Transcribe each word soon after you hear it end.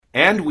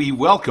And we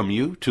welcome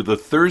you to the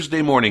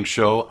Thursday morning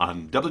show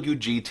on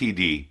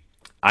WGTD.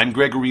 I'm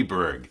Gregory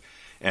Berg,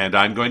 and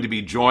I'm going to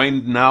be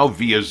joined now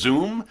via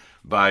Zoom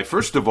by,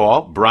 first of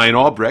all, Brian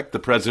Albrecht, the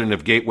president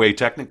of Gateway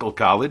Technical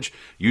College.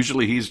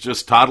 Usually he's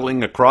just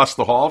toddling across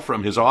the hall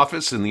from his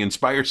office in the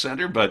Inspire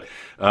Center, but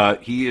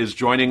he is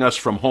joining us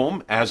from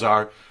home, as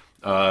are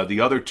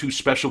the other two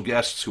special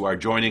guests who are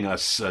joining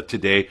us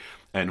today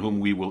and whom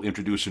we will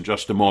introduce in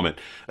just a moment.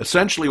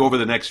 Essentially, over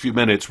the next few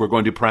minutes, we're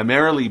going to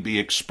primarily be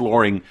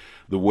exploring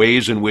the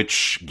ways in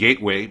which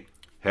Gateway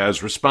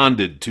has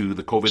responded to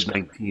the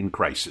COVID-19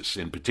 crisis,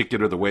 in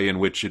particular the way in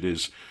which it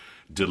is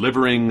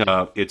delivering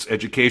its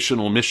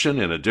educational mission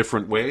in a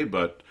different way,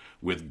 but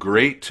with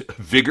great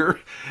vigor.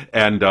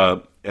 And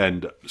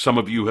some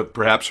of you have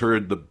perhaps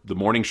heard the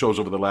morning shows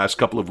over the last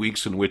couple of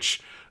weeks in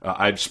which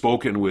I've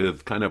spoken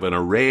with kind of an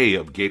array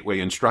of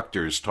Gateway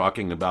instructors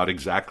talking about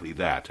exactly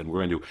that. And we're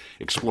going to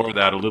explore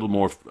that a little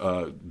more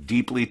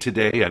deeply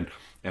today,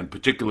 and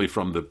particularly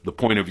from the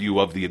point of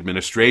view of the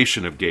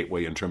administration of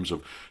Gateway in terms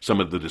of some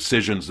of the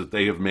decisions that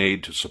they have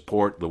made to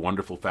support the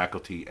wonderful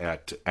faculty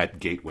at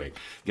Gateway.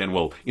 Again,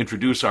 we'll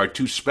introduce our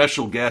two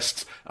special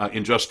guests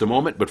in just a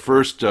moment, but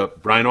first,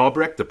 Brian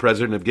Albrecht, the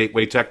president of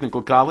Gateway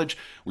Technical College,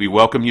 we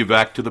welcome you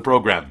back to the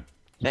program.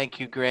 Thank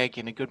you, Greg,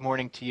 and a good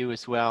morning to you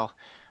as well.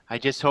 I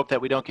just hope that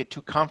we don't get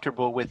too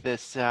comfortable with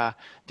this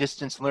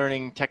distance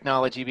learning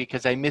technology,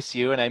 because I miss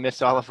you and I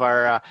miss all of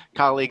our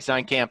colleagues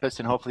on campus,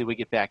 and hopefully we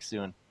get back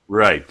soon.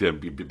 Right,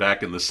 be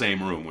back in the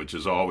same room, which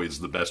is always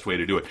the best way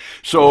to do it.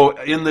 So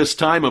in this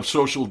time of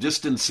social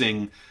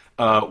distancing,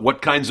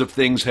 what kinds of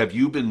things have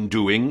you been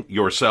doing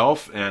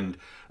yourself, and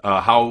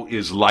how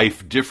is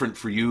life different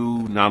for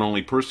you, not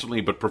only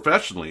personally but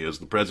professionally, as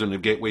the president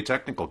of Gateway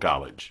Technical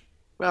College?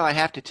 Well, I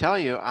have to tell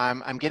you,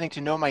 I'm getting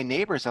to know my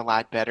neighbors a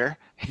lot better.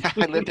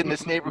 I lived in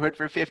this neighborhood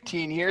for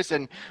 15 years,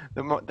 and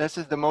this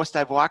is the most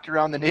I've walked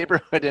around the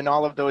neighborhood in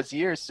all of those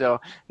years. So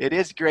it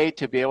is great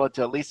to be able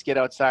to at least get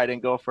outside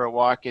and go for a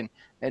walk and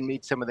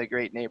meet some of the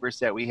great neighbors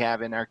that we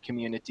have in our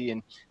community.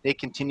 And they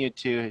continue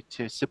to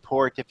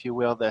support, if you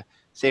will, the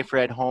Safer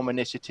at Home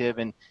initiative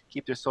and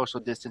keep their social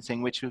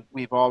distancing, which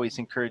we've always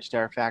encouraged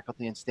our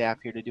faculty and staff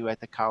here to do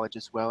at the college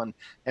as well. And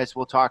as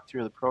we'll talk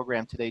through the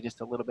program today, just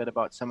a little bit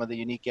about some of the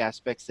unique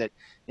aspects that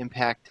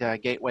impact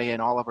Gateway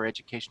and all of our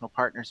educational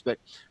partners. But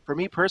for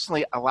me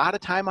personally, a lot of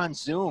time on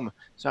Zoom.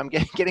 So I'm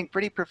getting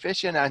pretty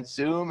proficient on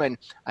Zoom and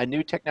a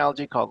new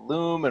technology called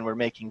Loom, and we're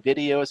making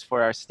videos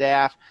for our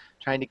staff,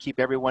 trying to keep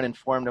everyone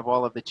informed of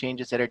all of the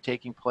changes that are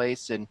taking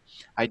place. And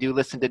I do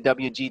listen to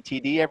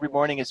WGTD every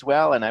morning as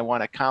well, and I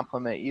want to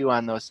compliment you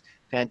on those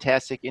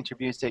fantastic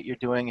interviews that you're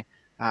doing,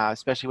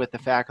 especially with the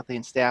faculty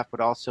and staff, but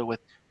also with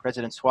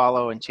President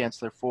Swallow and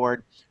Chancellor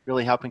Ford,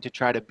 really helping to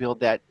try to build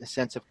that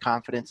sense of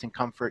confidence and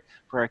comfort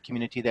for our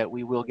community that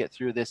we will get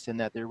through this and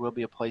that there will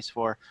be a place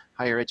for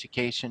higher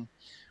education.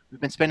 We've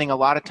been spending a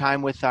lot of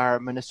time with our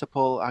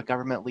municipal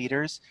government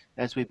leaders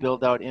as we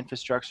build out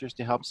infrastructures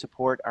to help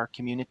support our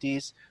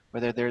communities,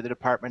 whether they're the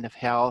Department of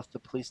Health, the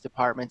police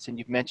departments, and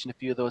you've mentioned a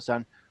few of those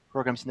on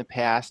programs in the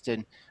past.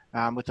 And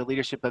with the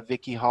leadership of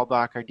Vicki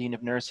Hallbach, our Dean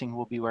of Nursing, who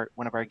will be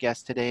one of our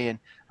guests today, and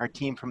our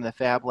team from the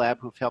Fab Lab,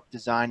 who've helped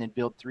design and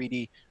build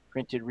 3D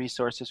printed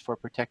resources for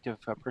protective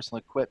personal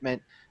equipment,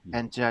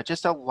 and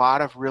just a lot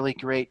of really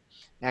great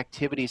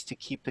activities to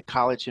keep the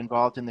college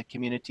involved in the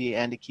community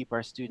and to keep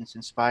our students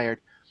inspired.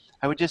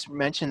 I would just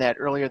mention that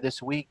earlier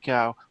this week,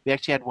 we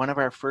actually had one of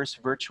our first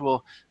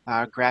virtual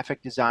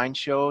graphic design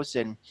shows,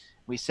 and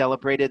we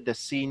celebrated the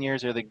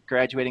seniors or the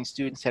graduating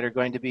students that are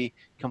going to be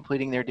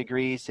completing their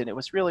degrees, and it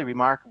was really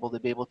remarkable to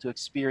be able to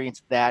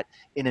experience that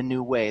in a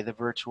new way, the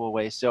virtual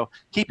way. So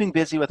keeping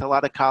busy with a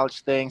lot of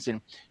college things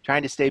and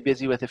trying to stay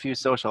busy with a few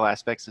social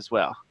aspects as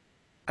well.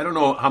 I don't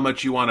know how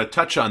much you want to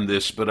touch on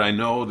this, but I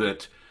know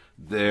that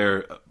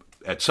there,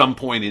 at some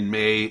point in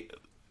May,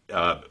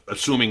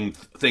 assuming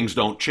things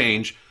don't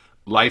change,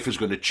 life is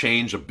going to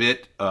change a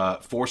bit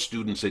for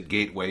students at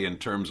Gateway in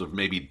terms of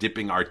maybe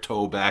dipping our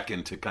toe back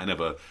into kind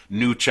of a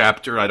new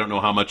chapter. I don't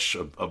know how much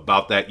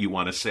about that you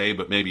want to say,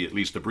 but maybe at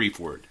least a brief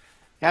word.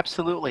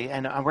 Absolutely.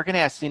 And we're going to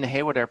ask Dina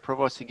Haywood, our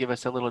provost, to give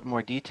us a little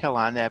more detail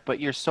on that.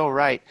 But you're so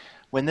right.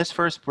 When this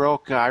first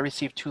broke, I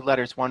received two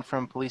letters, one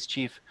from Police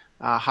Chief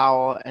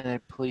Howell and a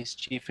police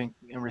chief in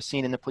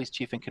Racine and the police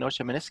chief in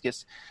Kenosha,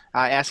 Meniscus,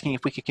 asking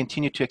if we could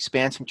continue to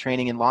expand some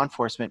training in law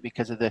enforcement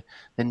because of the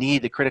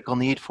need, the critical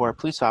need for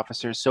police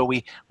officers. So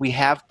we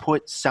have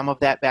put some of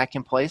that back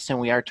in place, and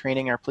we are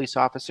training our police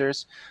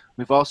officers.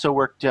 We've also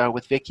worked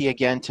with Vicki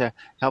again to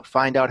help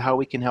find out how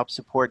we can help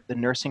support the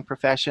nursing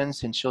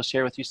professions, and she'll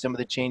share with you some of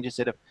the changes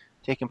that have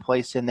taken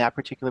place in that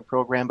particular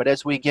program. But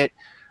as we get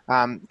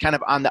kind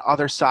of on the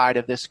other side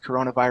of this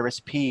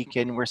coronavirus peak,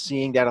 and we're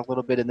seeing that a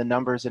little bit in the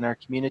numbers in our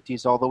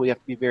communities, although we have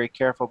to be very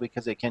careful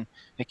because it can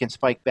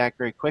spike back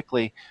very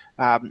quickly.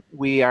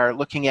 We are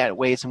looking at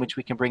ways in which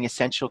we can bring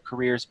essential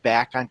careers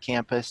back on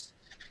campus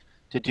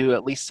to do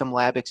at least some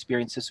lab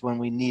experiences when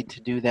we need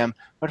to do them.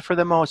 But for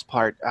the most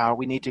part,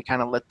 we need to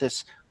kind of let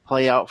this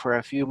play out for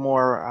a few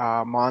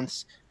more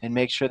months and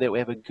make sure that we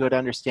have a good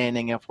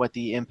understanding of what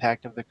the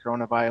impact of the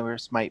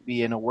coronavirus might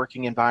be in a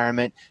working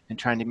environment, and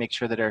trying to make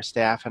sure that our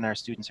staff and our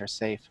students are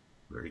safe.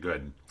 Very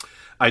good.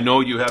 I know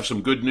you have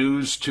some good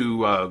news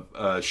to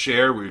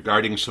share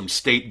regarding some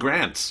state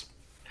grants.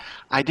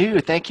 I do.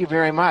 Thank you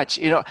very much.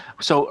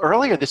 So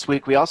earlier this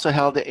week, we also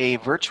held a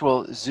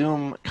virtual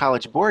Zoom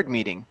College Board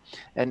meeting.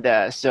 And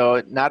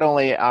so not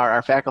only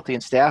our faculty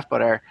and staff,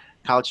 but our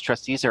college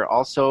trustees are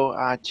also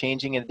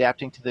changing and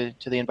adapting to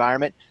the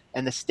environment.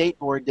 And the state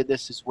board did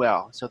this as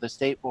well. So the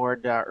state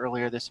board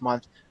earlier this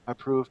month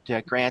approved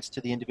grants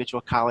to the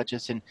individual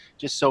colleges, and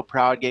just so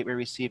proud, Gateway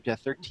received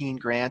 13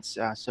 grants.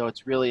 So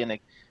it's really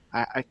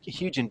a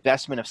huge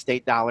investment of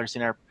state dollars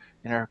in our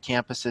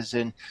campuses.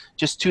 And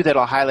just two that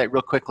I'll highlight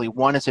real quickly.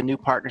 One is a new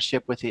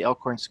partnership with the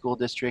Elkhorn School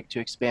District to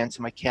expand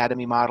some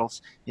academy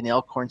models in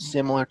Elkhorn,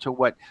 similar to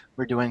what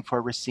we're doing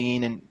for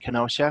Racine and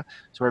Kenosha.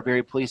 So we're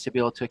very pleased to be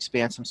able to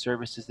expand some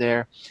services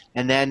there.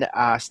 And then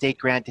a state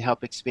grant to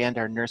help expand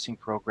our nursing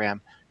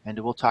program. And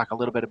we'll talk a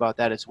little bit about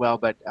that as well,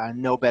 but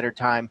no better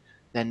time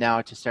than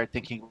now to start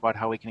thinking about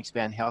how we can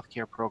expand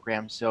healthcare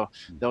programs. So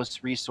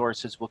those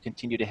resources will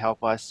continue to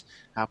help us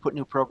put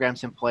new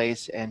programs in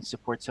place and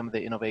support some of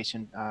the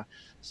innovation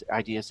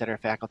ideas that our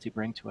faculty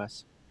bring to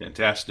us.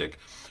 Fantastic.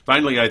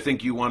 Finally, I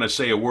think you want to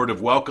say a word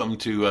of welcome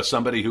to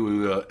somebody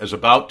who is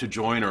about to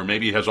join, or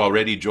maybe has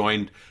already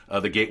joined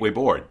the Gateway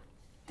Board.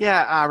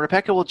 Yeah,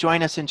 Rebecca will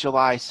join us in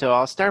July. So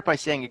I'll start by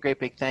saying a great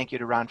big thank you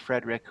to Ron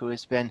Frederick, who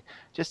has been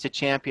just a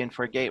champion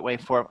for Gateway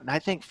for, I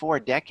think, 4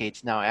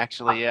 decades now,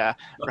 actually.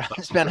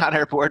 Ron's been on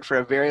our board for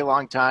a very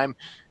long time.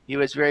 He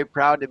was very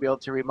proud to be able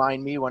to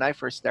remind me when I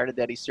first started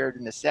that he served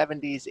in the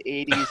 70s,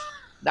 80s,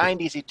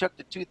 90s. He took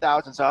the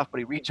 2000s off, but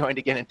he rejoined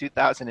again in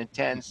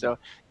 2010. So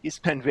he's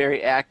been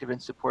very active in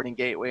supporting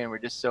Gateway, and we're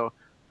just so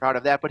proud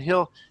of that. But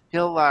he'll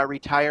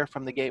retire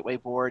from the Gateway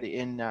board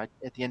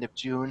at the end of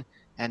June.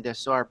 And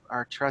so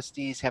our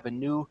trustees have a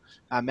new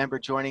member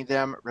joining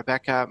them,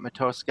 Rebecca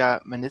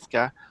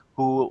Matoska-Manitska,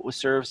 who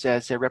serves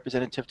as a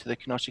representative to the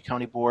Kenosha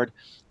County Board.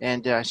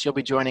 And she'll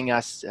be joining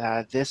us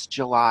this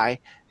July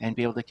and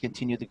be able to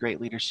continue the great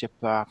leadership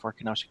for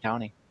Kenosha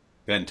County.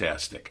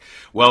 Fantastic.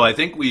 Well, I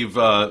think we've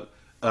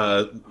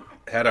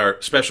had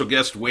our special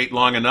guest wait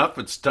long enough.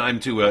 It's time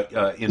to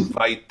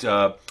invite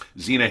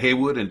Zena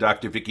Haywood and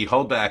Dr. Vicki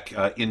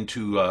Hullback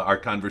into our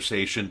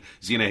conversation.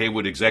 Zena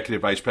Haywood,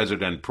 Executive Vice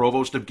President and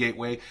Provost of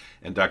Gateway,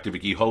 and Dr.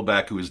 Vicki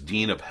Hullback, who is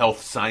Dean of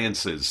Health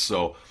Sciences.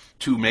 So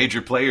 2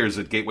 major players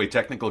at Gateway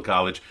Technical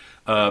College.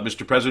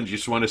 Mr. President, you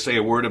just want to say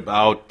a word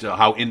about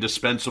how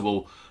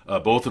indispensable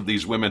both of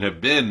these women have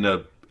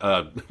been,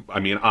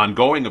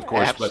 ongoing, of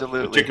course,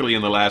 Absolutely. But particularly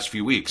in the last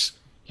few weeks.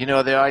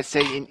 They always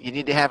say you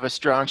need to have a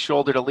strong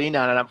shoulder to lean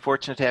on, and I'm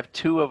fortunate to have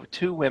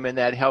two women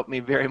that help me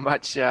very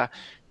much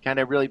kind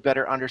of really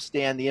better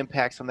understand the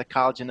impacts on the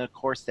college and, of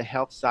course, the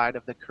health side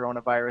of the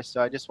coronavirus.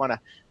 So I just want to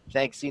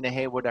thank Zena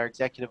Haywood, our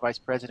Executive Vice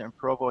President and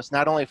Provost,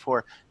 not only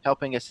for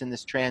helping us in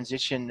this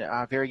transition,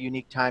 very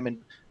unique time, and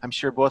I'm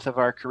sure both of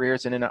our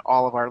careers and in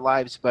all of our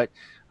lives, but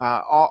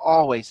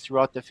always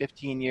throughout the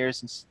 15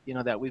 years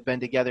that we've been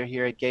together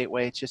here at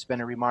Gateway. It's just been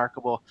a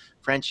remarkable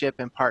friendship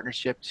and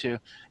partnership to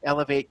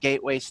elevate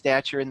Gateway's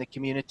stature in the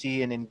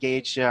community and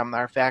engage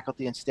our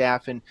faculty and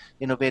staff in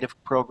innovative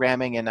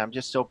programming. And I'm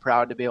just so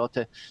proud to be able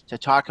to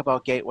talk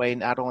about Gateway,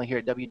 not only here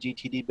at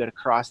WGTD, but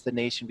across the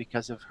nation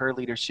because of her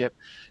leadership.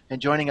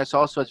 And joining us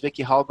also is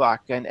Vicki Hullback.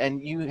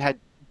 And you had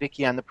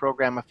Vicki on the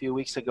program a few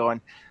weeks ago,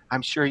 and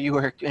I'm sure you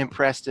were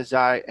impressed as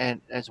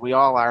we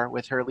all are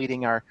with her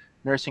leading our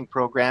nursing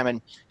program, and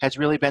has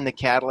really been the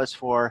catalyst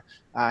for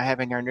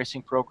having our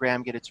nursing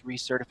program get its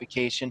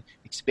recertification,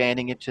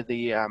 expanding it to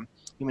the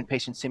human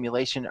patient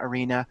simulation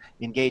arena,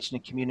 engaged in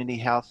community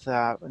health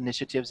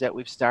initiatives that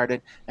we've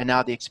started, and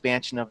now the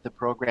expansion of the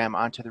program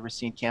onto the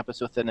Racine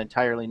campus with an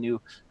entirely new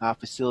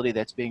facility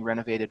that's being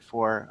renovated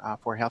for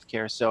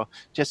healthcare. So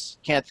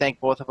just can't thank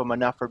both of them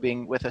enough for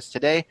being with us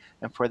today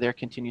and for their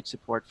continued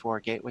support for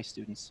Gateway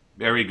students.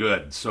 Very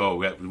good. So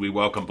we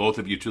welcome both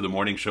of you to the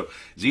morning show.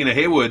 Zena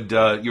Haywood,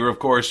 you're of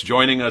course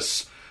joining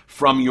us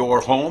from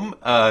your home.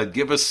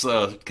 Give us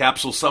a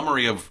capsule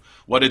summary of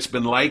what it's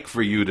been like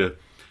for you to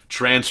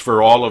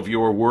transfer all of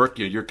your work,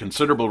 your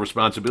considerable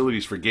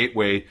responsibilities for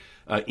Gateway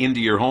into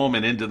your home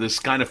and into this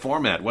kind of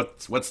format.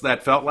 What's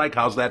that felt like?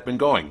 How's that been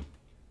going?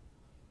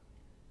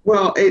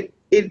 Well, it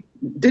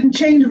didn't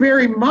change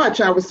very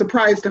much. I was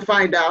surprised to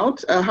find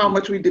out how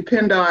much we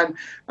depend on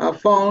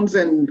phones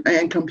and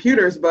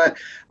computers, but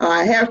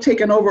I have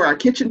taken over our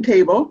kitchen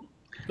table.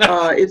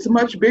 It's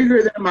much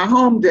bigger than my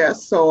home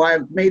desk, so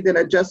I've made an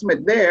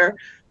adjustment there.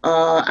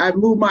 I've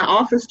moved my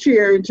office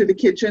chair into the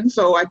kitchen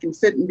so I can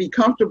sit and be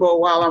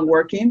comfortable while I'm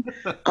working.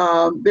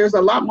 There's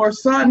a lot more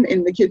sun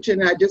in the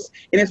kitchen, and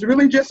it's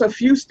really just a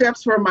few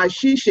steps from my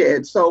she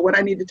shed. So when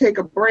I need to take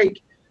a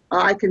break,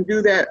 I can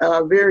do that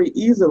very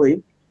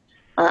easily.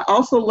 I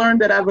also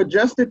learned that I've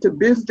adjusted to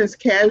business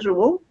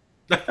casual.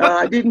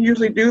 I didn't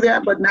usually do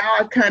that, but now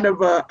I've kind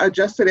of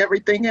adjusted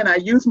everything, and I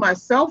use my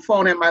cell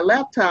phone and my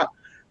laptop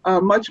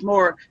much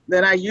more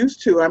than I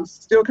used to. I'm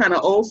still kind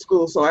of old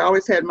school, so I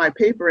always had my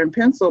paper and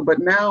pencil, but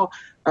now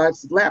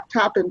it's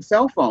laptop and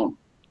cell phone.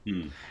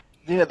 Hmm.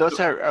 Those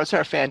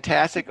are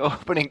fantastic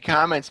opening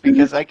comments,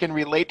 because I can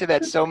relate to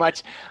that so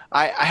much.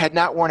 I had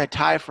not worn a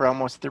tie for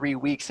almost 3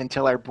 weeks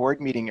until our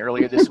board meeting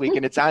earlier this week,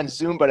 and it's on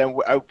Zoom. But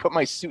I put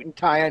my suit and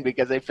tie on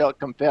because I felt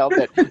compelled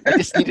that I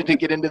just needed to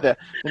get into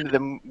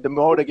the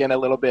mode again a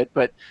little bit.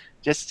 But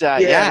just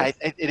Yes.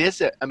 it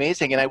is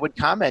amazing. And I would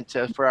comment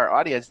for our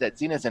audience that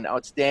Zena's an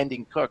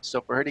outstanding cook.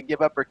 So for her to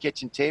give up her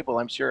kitchen table,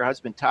 I'm sure her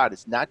husband Todd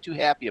is not too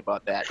happy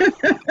about that.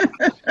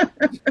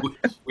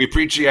 We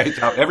appreciate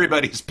how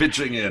everybody's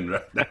pitching in.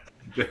 Right?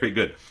 Very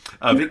good.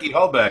 Vicki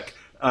Hulbeck,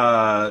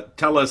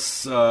 tell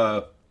us,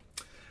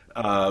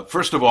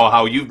 first of all,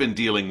 how you've been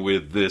dealing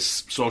with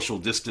this social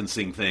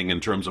distancing thing in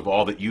terms of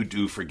all that you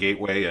do for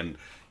Gateway and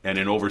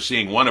in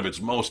overseeing one of its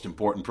most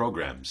important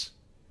programs.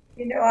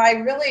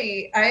 I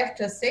have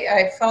to say,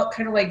 I felt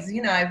kind of like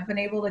Zena. I've been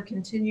able to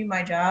continue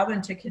my job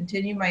and to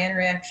continue my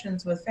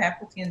interactions with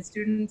faculty and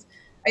students.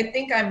 I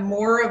think I'm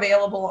more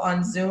available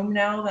on Zoom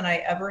now than I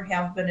ever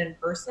have been in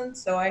person.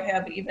 So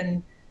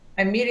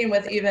I'm meeting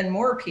with even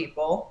more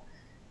people.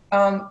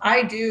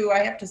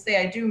 I have to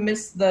say, I do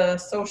miss the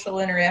social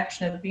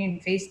interaction of being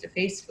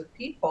face-to-face with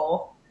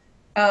people.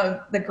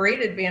 The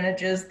great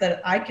advantage is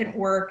that I can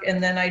work,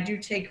 and then I do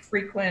take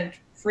frequent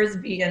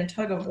Frisbee and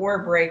tug of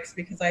war breaks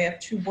because I have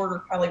 2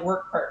 Border Collie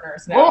work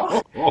partners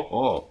now.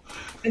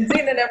 And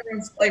Zena never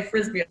wants to play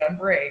Frisbee on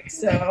break.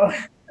 So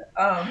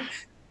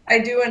I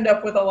do end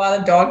up with a lot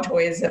of dog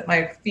toys at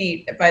my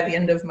feet by the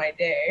end of my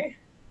day.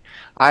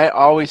 I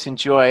always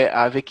enjoy,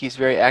 Vicki's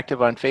very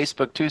active on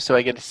Facebook too, so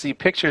I get to see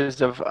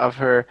pictures of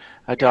her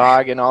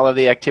dog and all of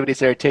the activities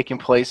that are taking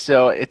place.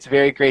 So it's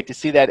very great to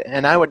see that.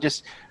 And I would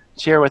just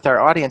share with our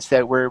audience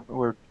that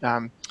we're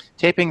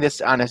taping this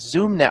on a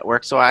Zoom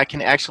network, so I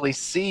can actually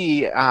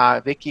see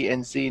Vicki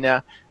and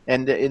Zena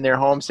and in their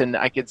homes, and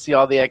I can see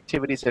all the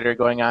activities that are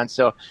going on.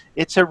 So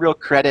it's a real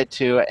credit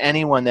to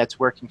anyone that's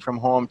working from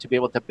home to be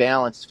able to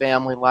balance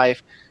family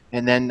life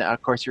and then,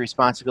 of course, your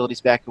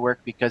responsibilities back at work,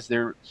 because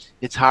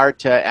it's hard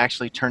to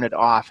actually turn it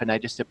off. And I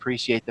just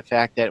appreciate the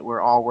fact that we're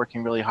all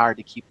working really hard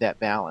to keep that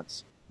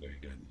balance. Very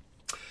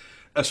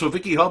good. So,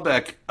 Vicki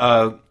Hulbeck,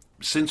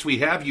 since we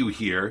have you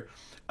here,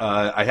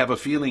 I have a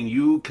feeling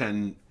you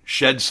can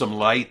shed some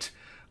light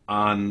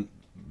on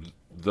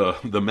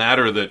the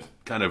matter that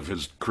kind of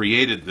has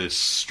created this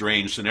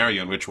strange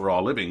scenario in which we're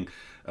all living,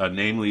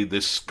 namely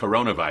this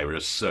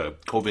coronavirus,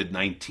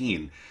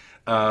 COVID-19.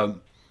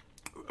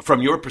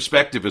 From your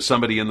perspective as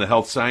somebody in the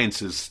health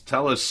sciences,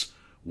 tell us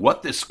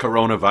what this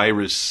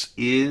coronavirus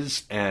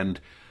is and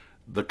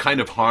the kind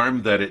of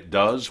harm that it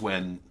does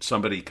when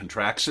somebody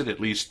contracts it. At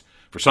least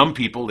for some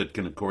people, it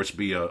can, of course,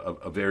 be a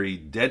very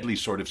deadly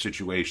sort of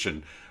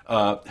situation.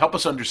 Help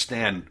us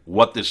understand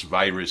what this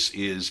virus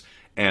is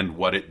and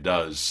what it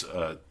does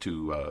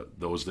to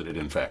those that it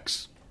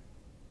infects.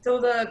 So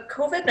the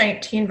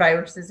COVID-19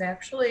 virus is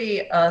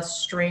actually a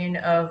strain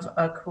of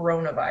a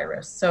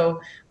coronavirus. So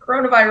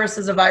coronavirus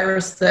is a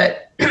virus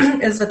that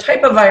is a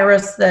type of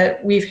virus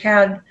that we've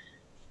had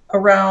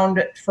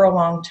around for a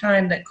long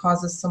time that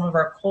causes some of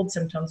our cold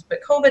symptoms. But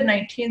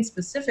COVID-19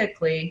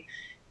 specifically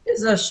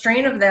is a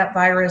strain of that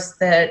virus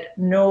that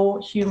no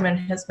human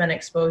has been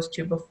exposed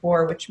to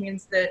before, which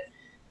means that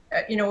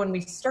when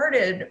we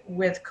started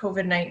with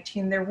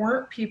COVID-19, there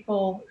weren't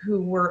people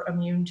who were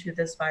immune to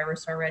this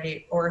virus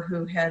already or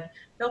who had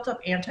built up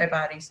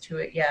antibodies to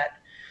it yet.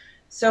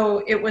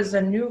 So it was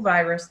a new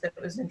virus that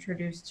was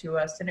introduced to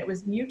us, and it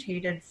was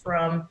mutated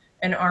from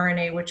an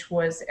RNA, which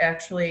was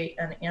actually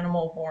an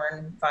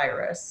animal-borne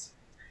virus.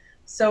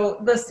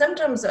 So the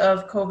symptoms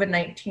of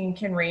COVID-19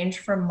 can range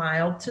from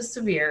mild to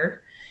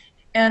severe,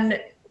 and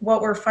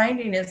what we're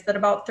finding is that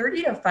about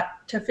 30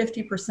 to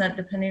 50%,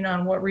 depending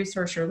on what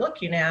resource you're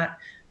looking at,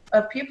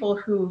 of people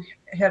who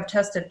have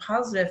tested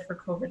positive for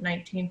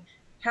COVID-19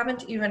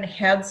 haven't even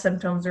had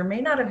symptoms or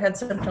may not have had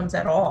symptoms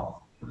at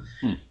all.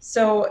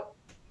 So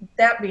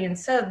that being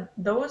said,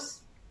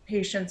 those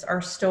patients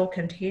are still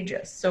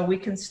contagious. So we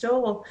can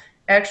still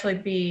actually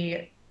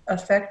be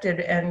affected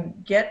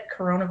and get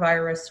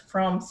coronavirus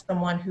from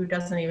someone who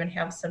doesn't even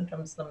have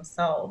symptoms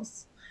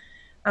themselves.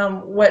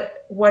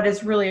 What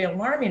is really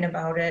alarming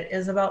about it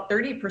is about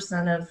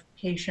 30% of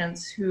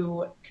patients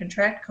who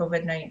contract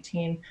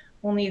COVID-19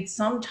 will need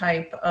some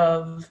type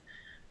of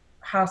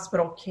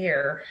hospital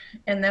care.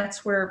 And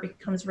that's where it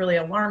becomes really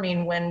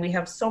alarming when we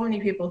have so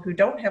many people who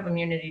don't have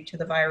immunity to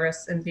the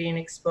virus and being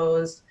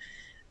exposed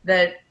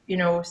that,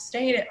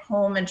 staying at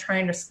home and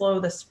trying to slow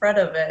the spread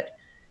of it.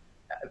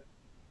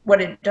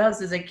 What it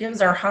does is it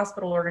gives our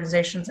hospital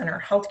organizations and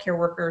our healthcare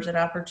workers an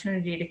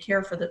opportunity to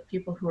care for the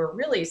people who are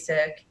really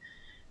sick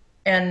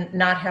and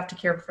not have to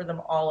care for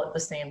them all at the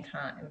same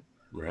time.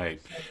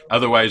 Right.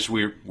 Otherwise,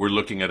 we're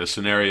looking at a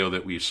scenario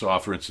that we saw,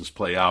 for instance,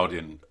 play out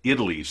in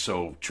Italy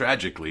so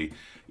tragically,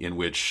 in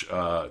which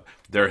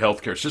their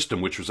healthcare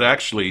system, which was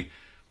actually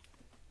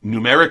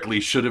numerically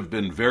should have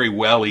been very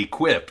well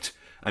equipped,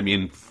 I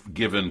mean,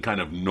 given kind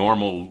of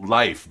normal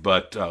life,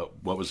 but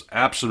what was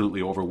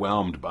absolutely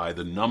overwhelmed by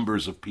the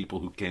numbers of people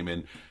who came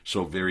in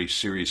so very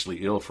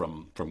seriously ill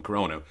from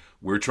corona.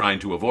 We're trying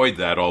to avoid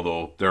that,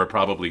 although there are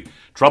probably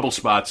trouble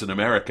spots in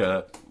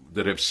America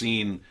that have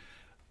seen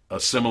a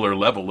similar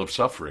level of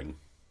suffering.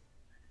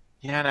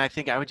 Yeah, and I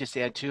think I would just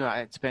add too,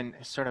 it's been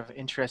sort of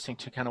interesting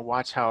to kind of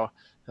watch how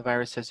the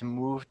virus has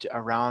moved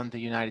around the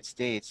United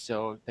States.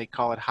 So they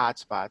call it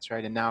hotspots,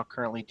 right? And now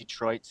currently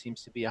Detroit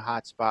seems to be a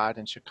hotspot,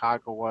 and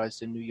Chicago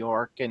was, and New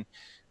York, and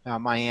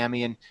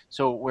Miami. And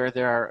so where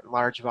there are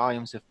large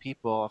volumes of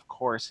people, of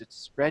course, it's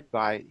spread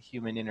by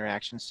human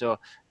interaction. So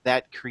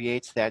that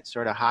creates that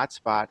sort of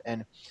hotspot.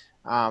 And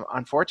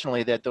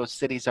unfortunately, that those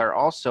cities are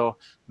also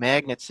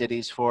magnet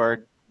cities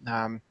for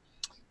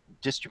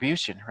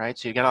distribution, right?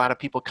 So you got a lot of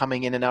people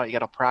coming in and out. You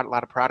got a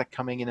lot of product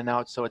coming in and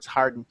out. So it's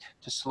hard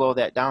to slow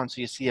that down.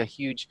 So you see a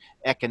huge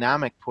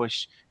economic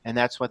push, and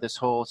that's what this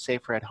whole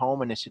Safer at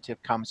Home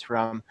initiative comes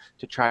from,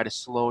 to try to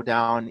slow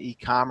down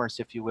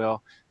e-commerce, if you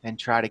will, and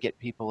try to get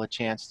people a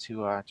chance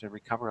to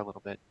recover a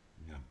little bit.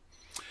 Yeah.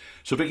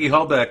 So Vicki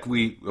Hellbeck,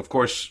 we of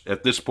course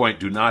at this point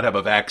do not have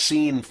a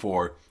vaccine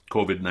for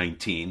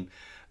COVID-19.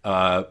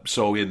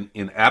 So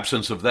in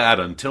absence of that,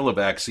 until a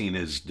vaccine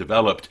is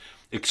developed,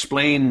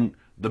 explain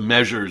the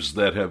measures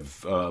that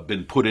have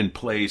been put in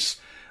place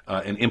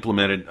and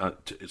implemented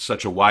to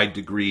such a wide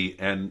degree,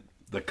 and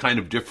the kind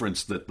of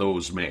difference that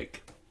those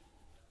make.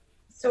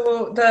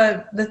 So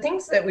the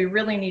things that we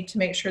really need to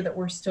make sure that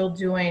we're still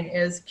doing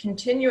is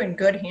continuing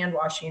good hand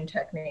washing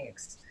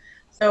techniques.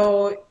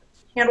 So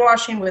hand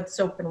washing with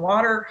soap and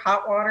water,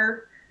 hot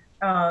water,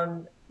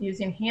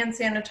 using hand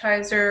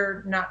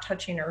sanitizer, not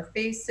touching our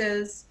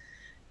faces,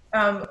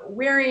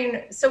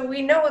 so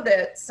we know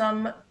that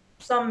some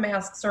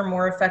masks are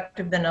more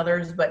effective than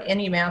others, but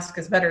any mask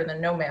is better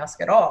than no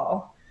mask at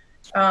all.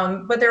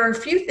 But there are a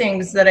few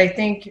things that I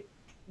think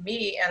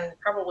me and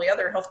probably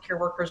other healthcare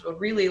workers would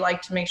really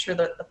like to make sure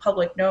that the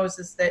public knows,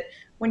 is that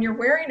when you're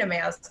wearing a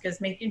mask,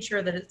 is making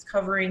sure that it's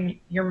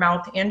covering your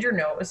mouth and your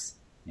nose,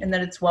 and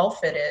that it's well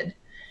fitted,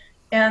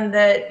 and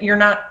that you're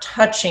not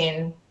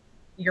touching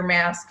your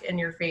mask and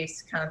your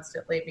face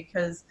constantly,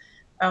 because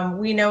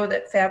we know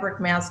that fabric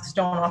masks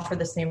don't offer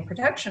the same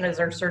protection as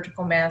our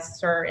surgical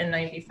masks or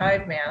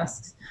N95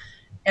 masks,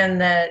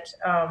 and that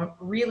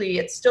really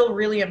it's still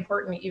really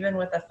important, even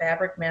with a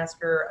fabric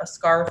mask or a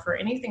scarf or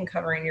anything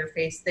covering your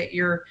face, that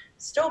you're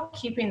still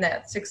keeping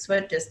that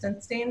 6-foot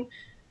distancing,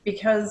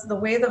 because the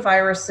way the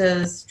virus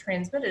is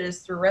transmitted is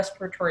through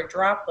respiratory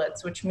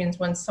droplets, which means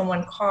when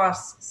someone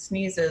coughs,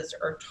 sneezes,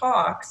 or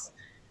talks,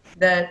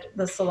 that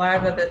the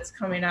saliva that's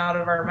coming out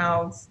of our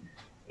mouths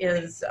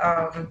is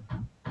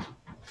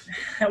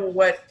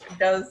what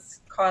does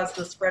cause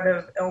the spread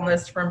of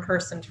illness from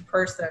person to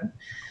person.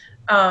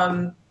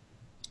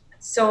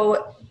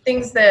 So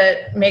things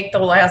that make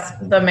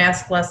the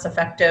mask less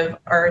effective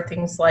are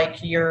things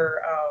like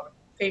your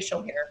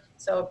facial hair.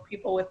 So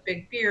people with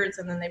big beards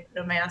and then they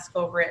put a mask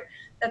over it,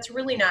 that's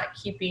really not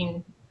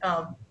keeping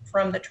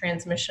from the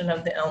transmission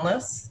of the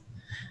illness.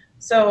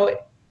 So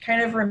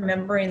kind of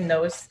remembering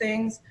those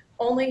things,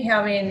 only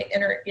having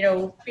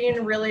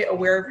being really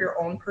aware of your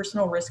own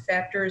personal risk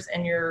factors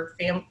and your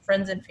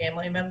friends and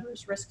family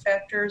members' risk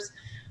factors,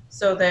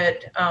 so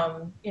that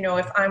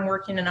if I'm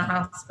working in a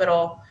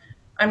hospital,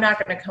 I'm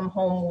not going to come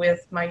home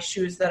with my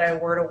shoes that I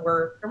wore to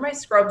work or my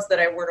scrubs that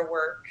I wore to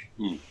work.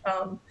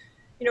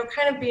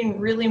 Kind of being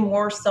really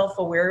more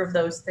self-aware of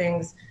those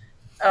things.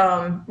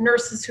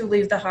 Nurses who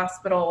leave the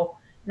hospital,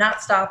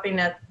 not stopping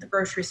at the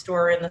grocery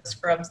store in the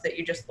scrubs that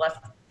you just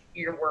left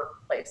your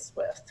workplace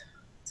with.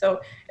 So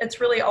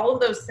it's really all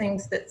of those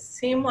things that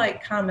seem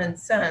like common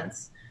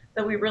sense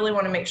that we really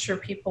want to make sure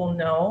people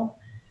know.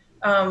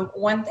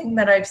 One thing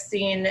that I've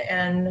seen,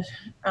 and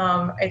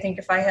I think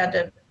if I had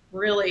to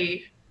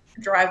really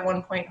drive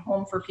one point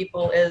home for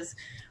people, is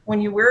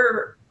when you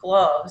wear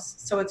gloves.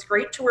 So it's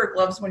great to wear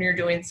gloves when you're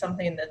doing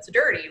something that's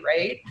dirty,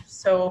 right?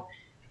 So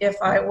if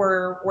I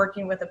were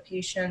working with a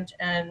patient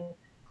and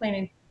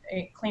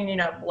cleaning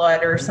up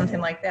blood or something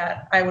like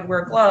that, I would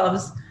wear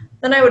gloves.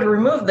 Then I would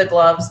remove the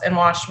gloves and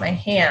wash my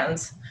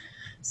hands.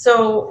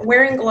 So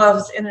wearing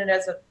gloves in and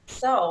as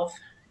itself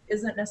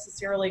isn't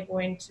necessarily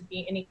going to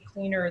be any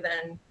cleaner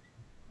than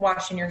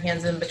washing your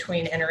hands in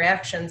between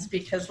interactions,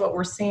 because what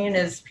we're seeing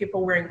is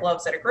people wearing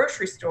gloves at a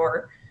grocery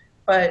store,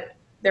 but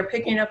they're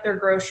picking up their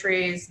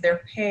groceries,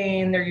 they're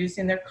paying, they're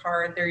using their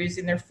card, they're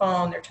using their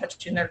phone, they're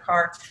touching their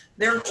car.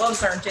 Their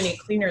gloves aren't any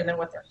cleaner than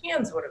what their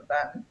hands would have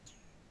been.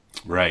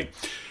 Right.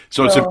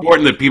 So it's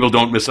important that people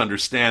don't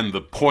misunderstand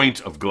the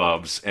point of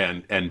gloves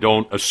and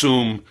don't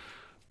assume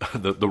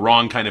the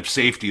wrong kind of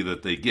safety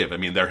that they give. I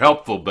mean, they're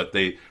helpful, but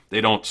they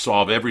don't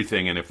solve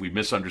everything. And if we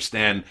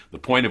misunderstand the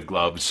point of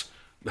gloves,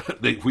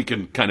 we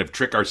can kind of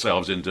trick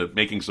ourselves into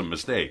making some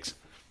mistakes.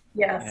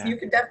 Yes, yeah. You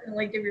could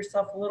definitely give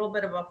yourself a little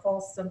bit of a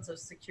false sense of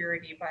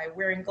security by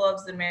wearing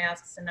gloves and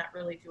masks and not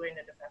really doing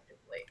it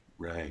effectively.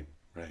 Right.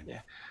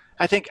 Yeah.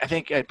 I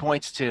think it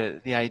points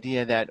to the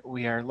idea that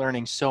we are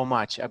learning so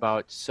much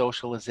about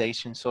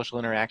socialization, social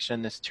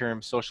interaction, this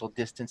term social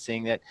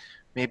distancing, that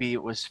maybe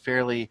it was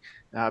fairly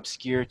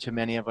obscure to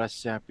many of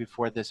us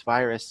before this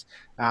virus.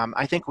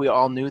 I think we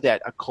all knew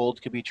that a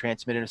cold could be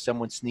transmitted if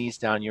someone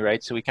sneezed on you,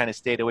 right? So we kind of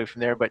stayed away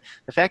from there. But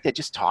the fact that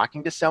just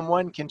talking to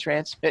someone can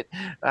transmit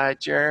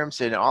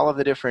germs, and all of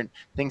the different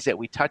things that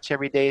we touch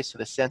every day, so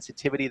the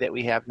sensitivity that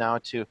we have now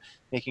to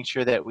making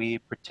sure that we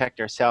protect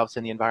ourselves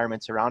and the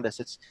environments around us.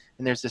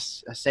 And there's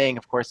this saying,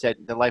 of course, that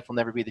the life will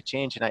never be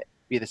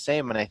be the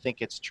same, and I think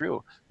it's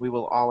true. We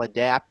will all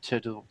adapt to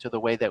the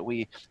way that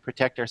we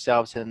protect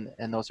ourselves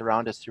and those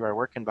around us through our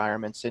work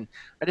environments. And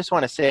I just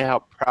want to say how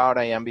proud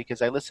I am,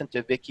 because I listened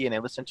to Vicki and I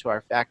listened to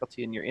our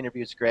faculty in your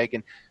interviews, Greg,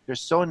 and they're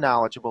so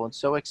knowledgeable and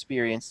so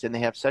experienced, and they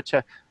have such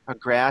a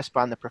grasp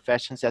on the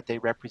professions that they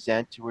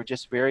represent. We're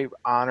just very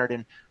honored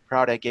and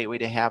proud at Gateway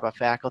to have a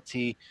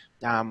faculty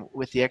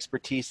with the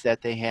expertise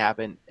that they have,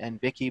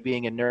 and Vicki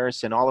being a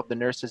nurse, and all of the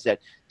nurses that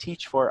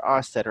teach for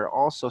us that are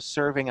also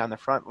serving on the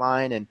front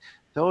line. And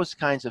those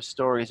kinds of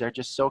stories are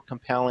just so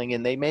compelling,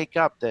 and they make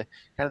up the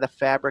kind of the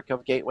fabric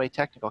of Gateway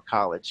Technical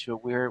College.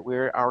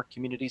 We're our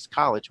community's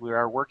college. We're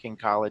our working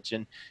college,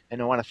 and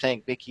I want to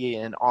thank Vicki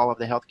and all of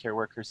the healthcare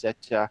workers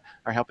that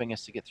are helping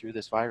us to get through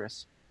this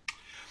virus.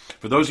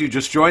 For those of you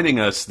just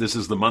joining us, this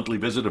is the monthly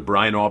visit of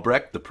Brian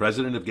Albrecht, the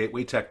president of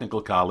Gateway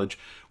Technical College.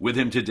 With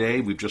him today,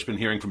 we've just been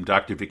hearing from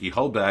Dr. Vicki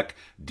Hullback,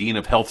 Dean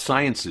of Health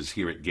Sciences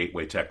here at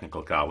Gateway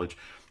Technical College.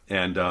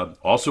 And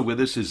also with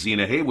us is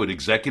Zena Haywood,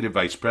 Executive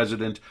Vice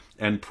President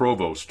and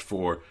Provost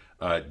for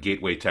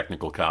Gateway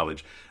Technical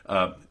College.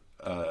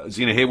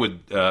 Zena Haywood,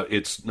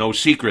 it's no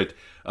secret,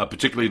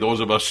 particularly those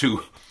of us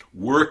who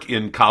work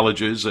in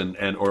colleges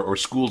or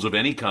schools of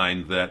any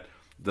kind, that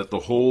the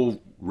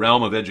whole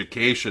realm of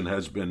education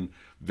has been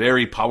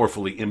very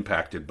powerfully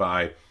impacted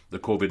by the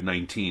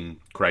COVID-19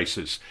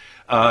 crisis.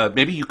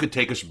 Maybe you could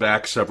take us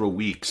back several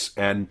weeks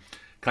and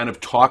kind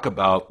of talk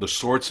about the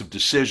sorts of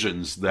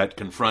decisions that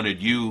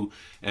confronted you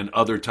and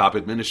other top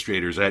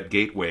administrators at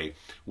Gateway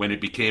when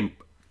it became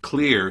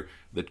clear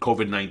that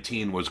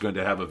COVID-19 was going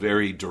to have a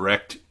very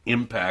direct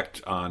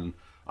impact on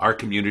our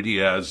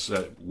community, as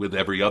with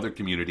every other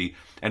community,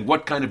 and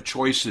what kind of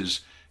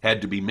choices had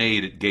to be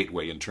made at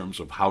Gateway in terms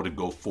of how to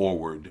go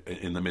forward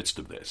in the midst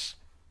of this.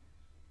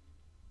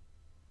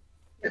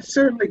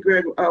 Certainly,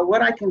 Greg.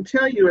 What I can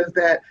tell you is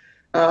that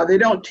they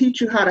don't teach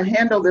you how to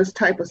handle this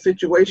type of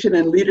situation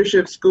in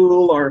leadership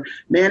school or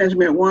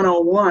management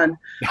 101.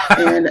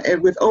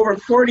 and with over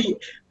 40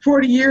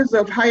 years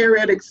of higher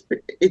ed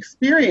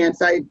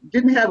experience, I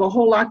didn't have a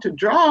whole lot to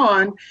draw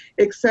on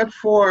except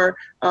for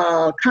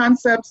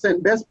concepts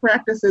and best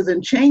practices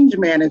and change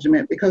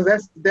management, because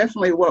that's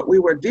definitely what we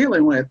were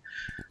dealing with.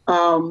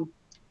 Well,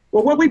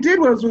 what we did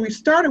was we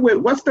started with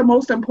what's the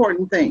most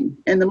important thing?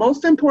 And the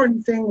most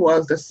important thing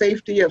was the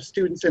safety of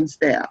students and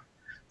staff.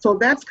 So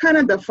that's kind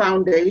of the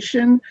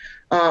foundation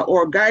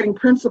or guiding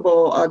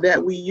principle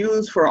that we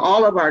use for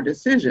all of our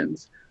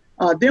decisions.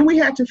 Then we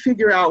had to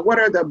figure out what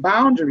are the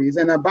boundaries,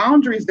 and the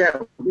boundaries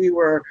that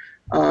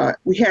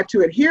we had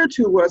to adhere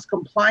to was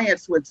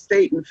compliance with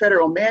state and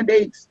federal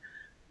mandates.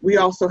 We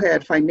also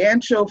had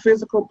financial,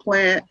 physical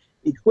plant,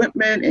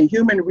 equipment, and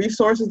human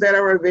resources that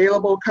are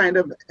available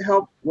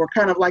were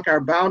kind of like our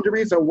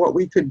boundaries of what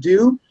we could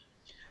do.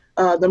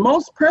 The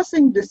most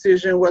pressing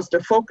decision was to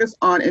focus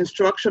on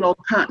instructional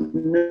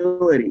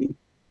continuity.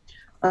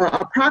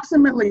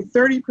 Approximately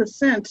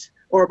 30%,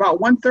 or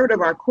about 1/3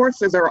 of our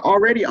courses, are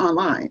already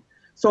online.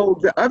 So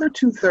the other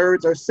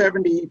 2/3, or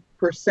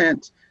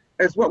 70%,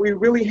 is what we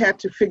really had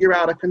to figure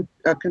out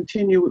a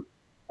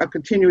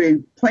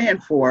continuing plan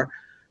for.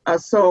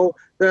 So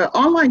the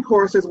online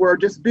courses were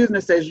just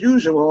business as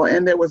usual,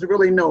 and there was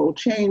really no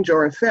change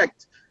or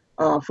effect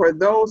for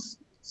those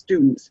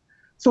students.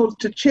 So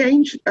to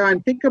change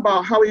and think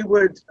about how we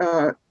would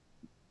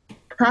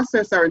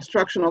process our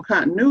instructional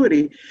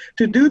continuity,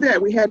 to do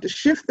that, we had to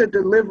shift the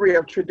delivery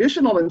of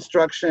traditional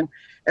instruction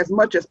as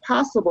much as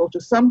possible to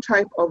some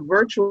type of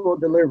virtual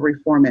delivery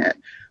format,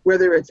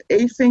 whether it's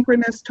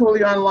asynchronous,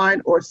 totally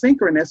online, or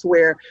synchronous,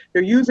 where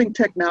they're using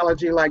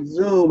technology like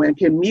Zoom and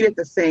can meet at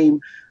the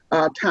same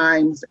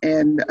times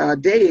and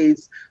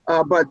days,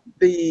 but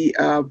the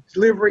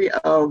delivery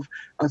of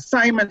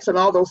assignments and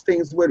all those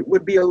things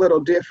would be a little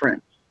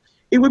different.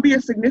 It would be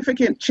a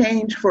significant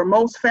change for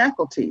most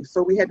faculty.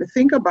 So we had to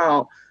think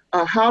about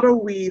how do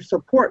we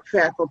support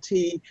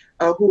faculty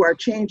who are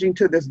changing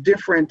to this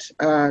different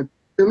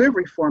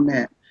delivery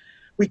format.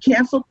 We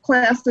canceled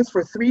classes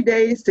for 3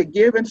 days to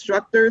give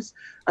instructors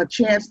a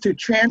chance to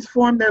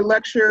transform their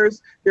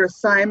lectures, their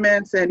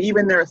assignments, and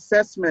even their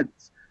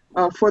assessments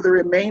for the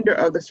remainder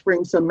of the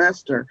spring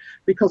semester.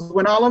 Because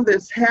when all of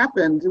this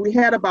happened, we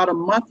had about a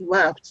month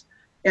left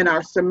in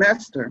our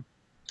semester.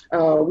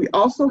 We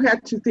also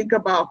had to think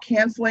about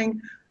canceling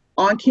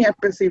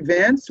on-campus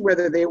events,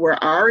 whether they were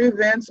our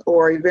events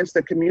or events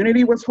the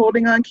community was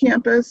holding on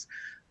campus.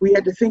 We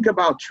had to think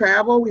about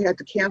travel. We had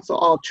to cancel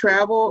all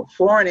travel,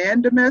 foreign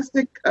and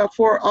domestic,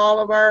 for all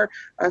of our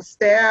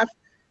staff.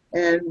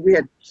 and we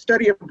had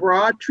study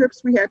abroad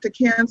trips we had to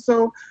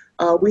cancel.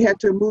 We had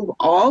to move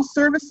all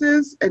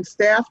services and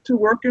staff to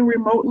working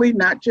remotely,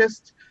 not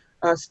just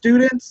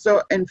students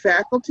and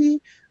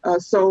faculty.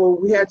 So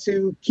we had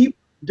to keep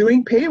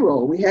doing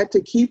payroll. We had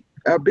to keep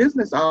our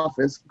business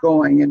office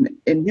going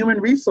and human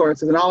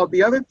resources and all of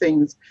the other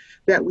things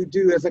that we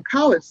do as a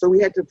college. So we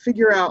had to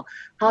figure out,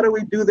 how do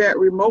we do that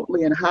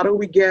remotely, and how do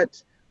we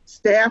get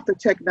staff the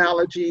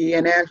technology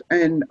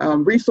and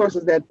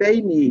resources that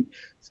they need.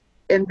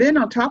 And then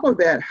on top of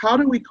that, how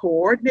do we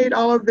coordinate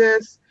all of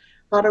this?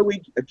 How do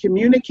we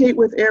communicate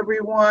with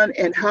everyone?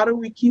 And how do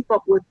we keep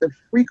up with the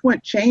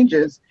frequent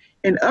changes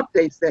and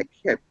updates that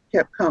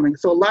kept coming?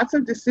 So lots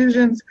of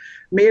decisions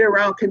made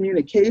around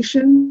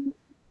communication.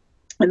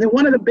 And then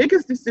one of the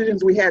biggest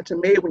decisions we had to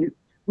make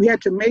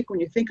when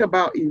you think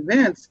about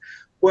events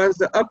was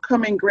the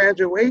upcoming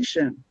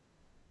graduation.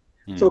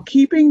 So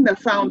keeping the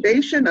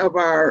foundation of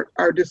our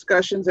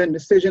discussions and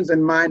decisions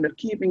in mind of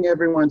keeping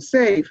everyone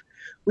safe,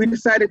 we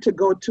decided to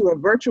go to a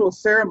virtual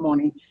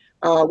ceremony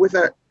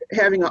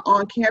having an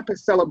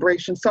on-campus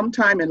celebration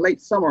sometime in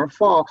late summer or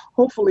fall,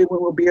 hopefully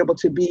when we'll be able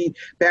to be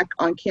back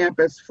on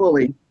campus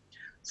fully.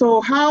 So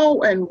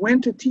how and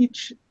when to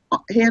teach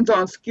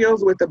hands-on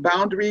skills with the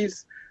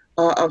boundaries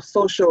of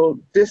social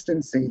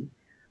distancing?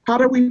 How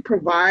do we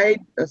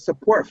provide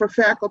support for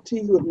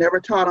faculty who have never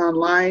taught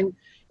online?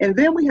 And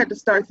then we had to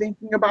start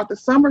thinking about the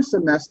summer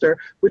semester,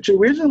 which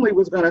originally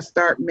was going to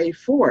start May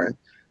 4th.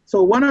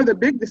 So one of the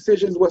big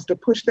decisions was to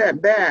push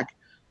that back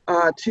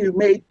to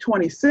May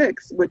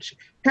 26th, which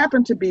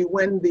happened to be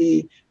when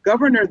the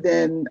governor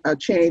then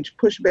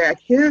pushed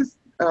back his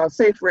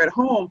Safer at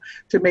Home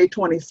to May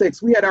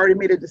 26th. We had already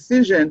made a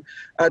decision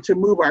to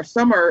move our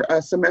summer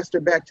semester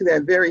back to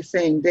that very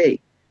same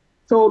date.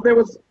 So there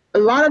was a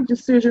lot of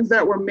decisions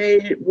that were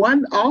made.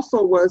 One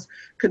also was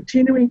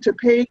continuing to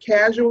pay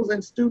casuals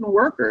and student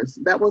workers.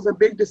 That was a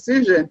big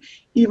decision,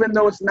 even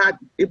though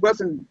it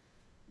wasn't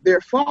their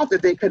fault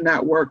that they could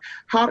not work.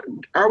 How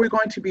are we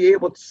going to be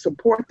able to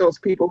support those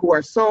people who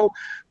are so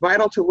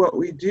vital to what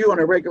we do on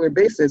a regular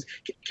basis?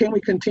 Can we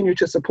continue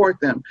to support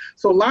them?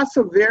 So lots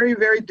of very,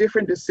 very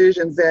different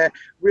decisions that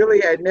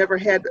really I never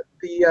had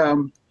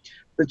the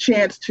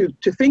chance to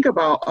think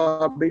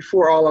about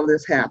before all of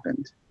this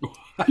happened.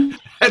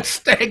 That's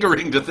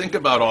staggering to think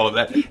about all of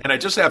that. And I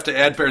just have to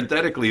add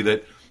parenthetically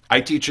that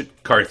I teach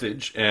at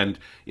Carthage, and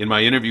in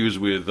my interviews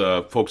with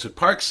folks at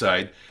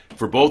Parkside,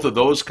 for both of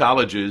those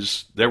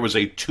colleges, there was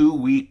a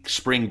 2-week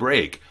spring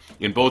break.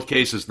 In both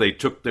cases,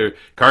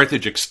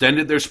 Carthage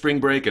extended their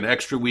spring break an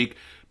extra week.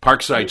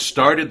 Parkside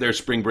started their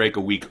spring break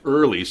a week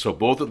early, so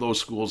both of those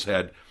schools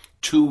had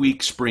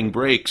 2-week spring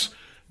breaks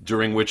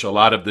during which a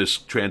lot of this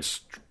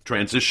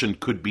transition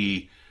could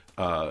be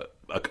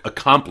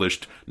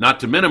accomplished, not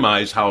to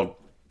minimize how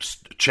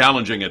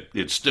challenging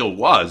it still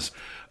was,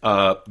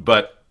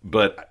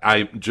 but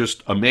I'm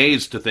just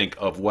amazed to think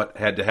of what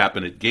had to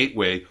happen at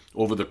Gateway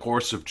over the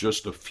course of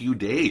just a few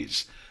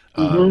days.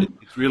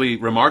 It's really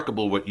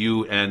remarkable what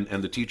you and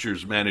the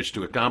teachers managed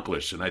to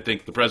accomplish, and I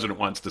think the president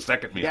wants to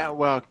second me. Yeah,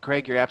 well,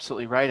 Greg, you're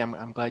absolutely right.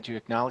 I'm glad you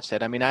acknowledged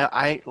that. I mean,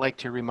 I like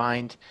to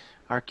remind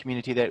our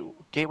community that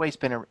Gateway's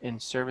been in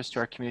service to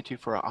our community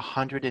for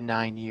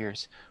 109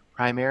 years.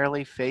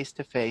 Primarily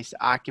face-to-face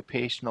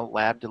occupational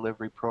lab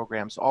delivery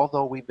programs,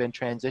 although we've been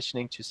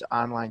transitioning to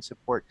online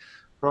support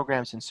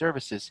programs and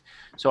services.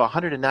 So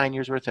 109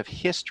 years worth of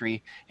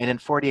history, and in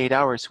 48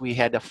 hours we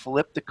had to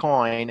flip the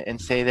coin and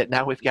say that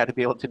now we've got to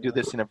be able to do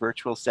this in a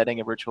virtual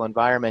setting, a virtual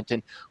environment.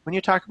 And when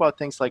you talk about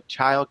things like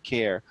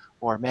childcare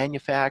or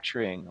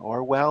manufacturing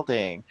or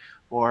welding,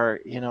 or,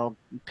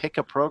 pick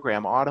a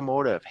program,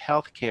 automotive,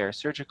 healthcare,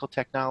 surgical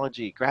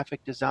technology,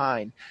 graphic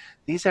design.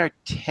 These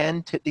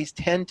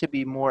tend to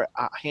be more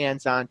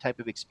hands-on type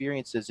of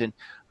experiences, and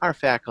our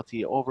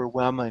faculty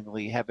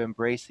overwhelmingly have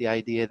embraced the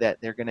idea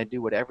that they're going to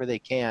do whatever they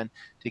can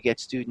to get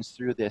students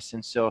through this.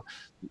 And so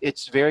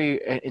it's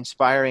very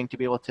inspiring to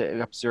be able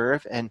to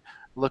observe and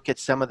look at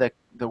some of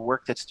the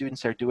work that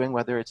students are doing,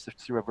 whether it's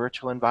through a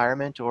virtual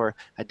environment or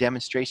a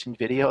demonstration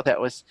video that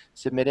was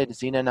submitted.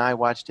 Zena and I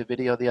watched a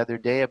video the other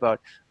day about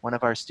one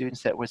of our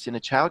students that was in a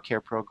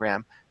childcare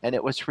program, and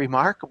it was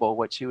remarkable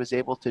what she was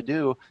able to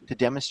do to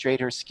demonstrate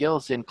her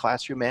skills in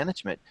classroom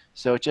management.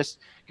 So just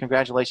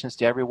congratulations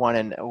to everyone,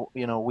 and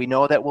we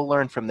know that we'll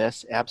learn from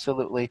this,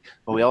 absolutely,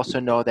 but we also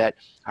know that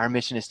our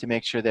mission is to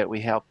make sure that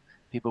we help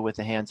people with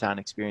the hands-on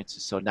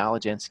experiences, so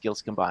knowledge and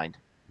skills combined.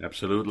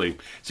 Absolutely.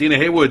 Zena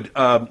Haywood,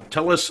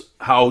 tell us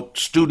how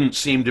students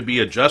seem to be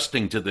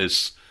adjusting to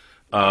this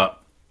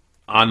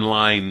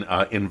online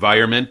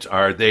environment.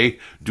 Are they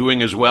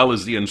doing as well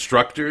as the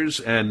instructors?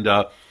 And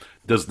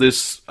does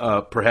this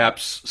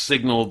perhaps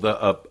signal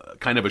the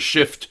kind of a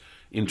shift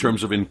in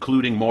terms of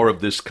including more of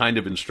this kind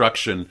of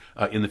instruction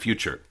in the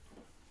future?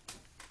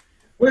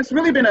 Well, it's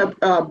really been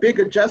a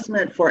big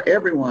adjustment for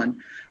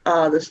everyone.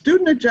 The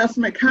student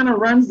adjustment kind of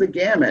runs the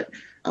gamut.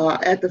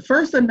 At the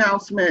first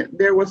announcement,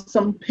 there was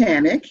some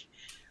panic.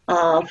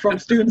 from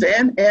students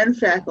and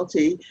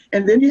faculty.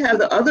 And then you have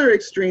the other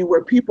extreme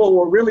where people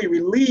were really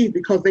relieved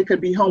because they could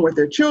be home with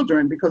their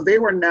children because they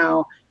were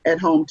now at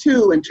home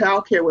too, and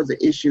childcare was an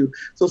issue.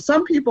 So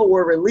some people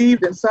were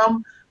relieved and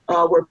some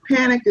were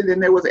panicked, and then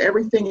there was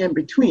everything in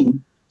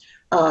between.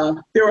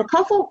 There were a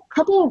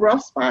couple of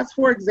rough spots.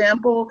 For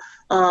example,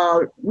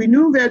 we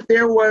knew that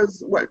there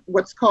was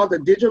what's called the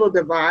digital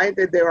divide,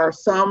 that there are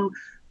some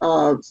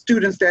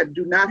students that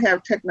do not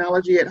have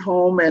technology at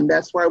home, and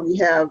that's why we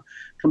have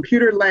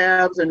computer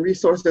labs and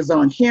resources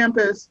on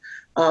campus.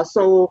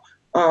 So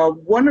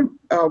one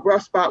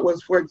rough spot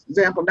was, for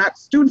example,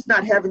 students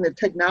not having the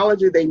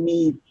technology they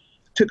need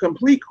to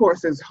complete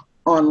courses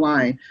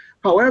online.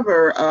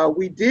 However,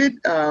 we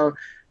did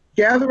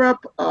gather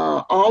up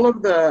all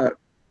of the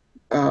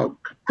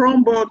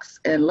Chromebooks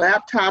and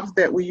laptops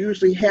that we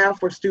usually have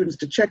for students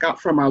to check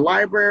out from our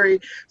library.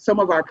 Some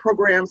of our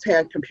programs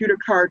had computer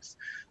carts.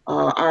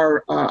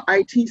 Our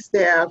IT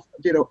staff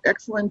did an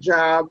excellent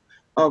job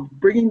of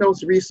bringing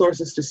those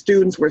resources to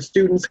students where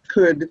students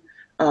could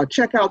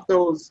check out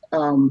those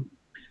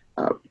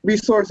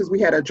resources. We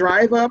had a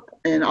drive up,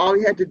 and all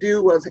you had to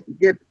do was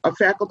get a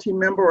faculty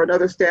member or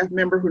another staff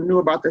member who knew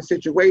about the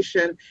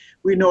situation.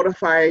 We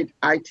notified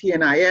IT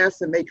and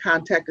IS, and they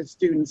contacted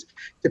students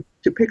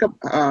to pick up,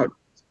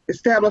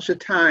 establish a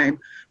time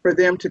for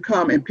them to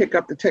come and pick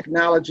up the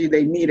technology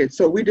they needed.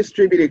 So we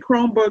distributed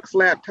Chromebooks,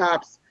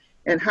 laptops,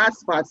 and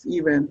hotspots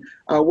even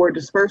were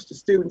dispersed to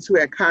students who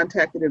had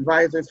contacted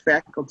advisors,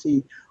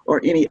 faculty,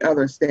 or any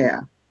other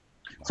staff.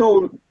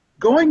 So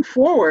going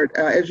forward,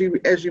 as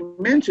you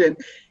mentioned,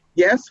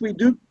 yes, we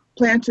do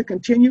plan to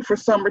continue for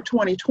summer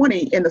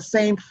 2020 in the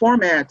same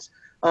format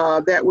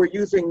that we're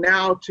using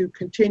now to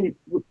continue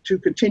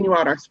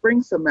out our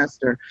spring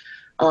semester.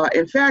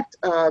 In fact,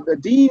 the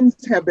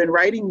deans have been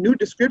writing new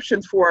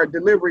descriptions for our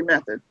delivery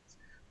methods.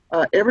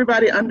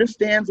 Everybody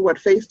understands what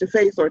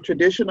face-to-face or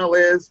traditional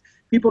is.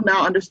 People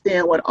now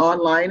understand what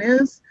online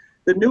is.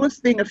 The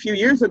newest thing a few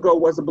years ago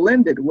was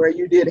blended, where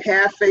you did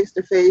half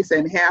face-to-face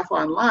and half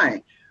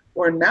online.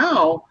 Where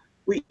now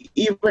we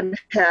even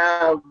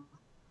have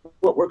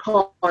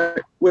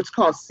what's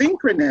called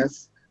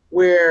synchronous,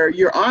 where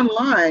you're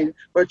online,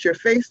 but you're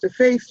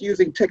face-to-face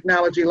using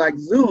technology like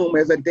Zoom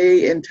as a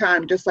day and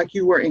time, just like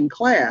you were in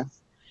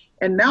class.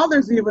 And now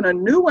there's even a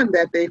new one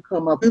that they've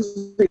come up with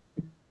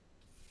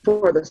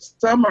for the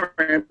summer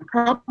and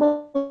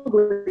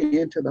probably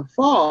into the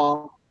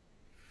fall,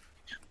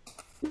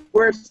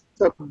 where it's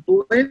a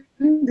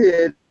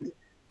blended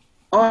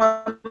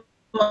online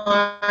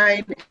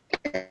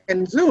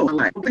and Zoom,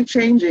 like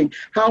changing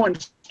how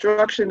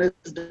instruction is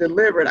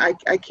delivered.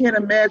 I can't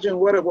imagine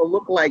what it will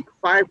look like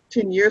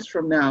 5-10 years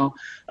from now,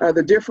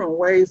 the different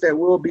ways that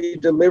we'll be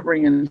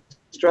delivering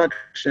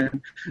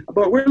instruction.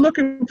 But we're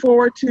looking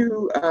forward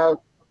to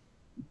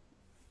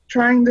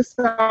trying this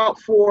out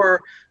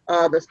for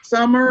the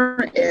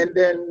summer and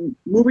then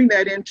moving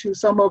that into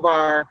some of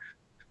our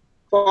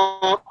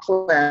fall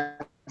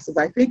classes.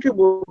 I think it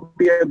will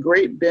be a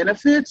great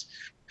benefit,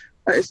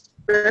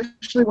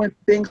 especially when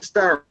things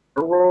start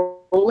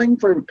rolling,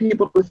 for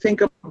people to think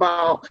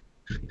about,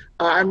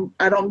 I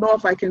don't know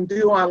if I can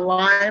do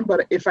online,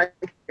 but if I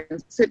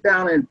can sit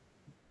down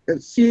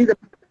and see the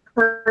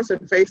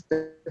person face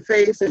to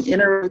face and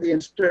enter the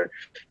instructor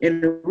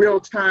in real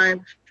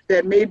time,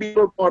 that may be a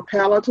little more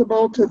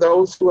palatable to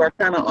those who are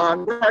kind of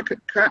on our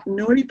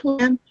continuity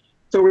plan.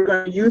 So we're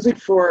going to use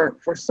it for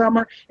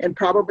summer and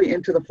probably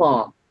into the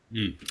fall.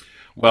 Mm.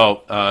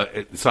 Well,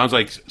 it sounds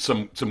like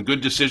some good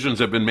decisions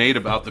have been made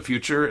about the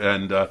future,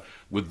 and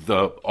with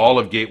all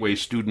of Gateway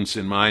students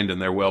in mind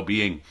and their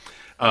well-being.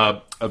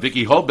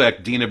 Vicki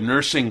Hulbeck, Dean of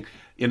Nursing,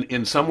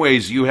 in some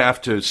ways you have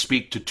to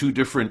speak to two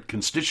different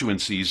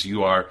constituencies.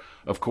 You are,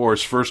 of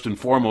course, first and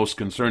foremost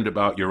concerned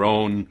about your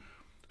own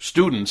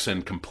students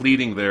and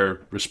completing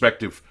their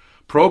respective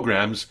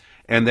programs,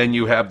 and then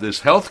you have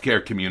this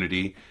healthcare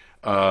community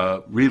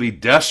really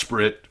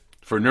desperate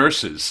for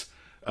nurses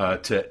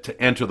to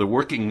enter the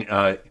working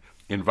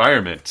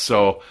environment.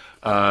 So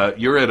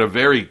you're at a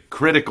very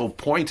critical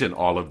point in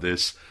all of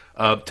this.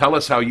 Tell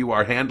us how you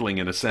are handling,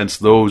 in a sense,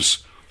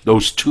 those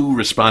two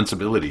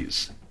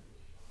responsibilities.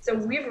 So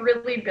we've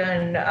really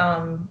been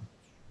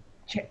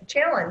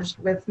challenged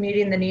with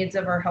meeting the needs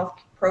of our health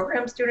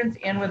program students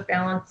and with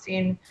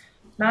balancing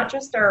not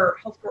just our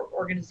healthcare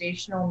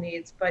organizational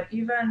needs, but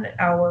even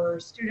our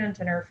student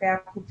and our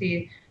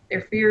faculty,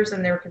 their fears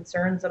and their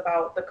concerns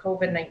about the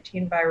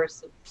COVID-19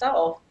 virus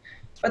itself.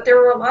 But there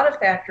were a lot of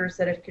factors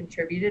that have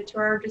contributed to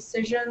our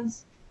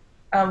decisions.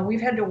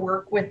 We've had to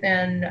work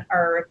within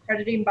our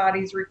accrediting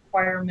body's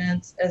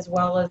requirements as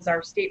well as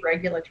our state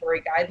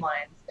regulatory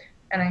guidelines.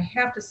 And I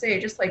have to say,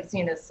 just like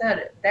Zena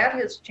said, that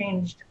has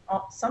changed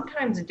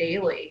sometimes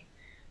daily.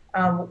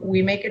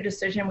 We make a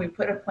decision, we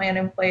put a plan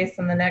in place,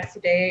 and the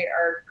next day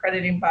our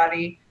accrediting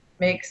body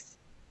makes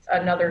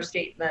another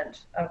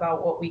statement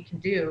about what we can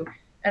do.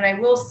 And I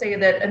will say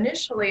that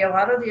initially a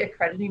lot of the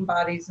accrediting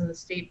bodies and the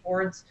state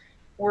boards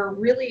were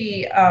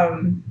really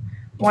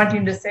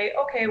wanting to say,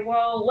 okay,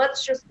 well,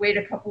 let's just wait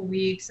a couple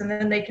weeks and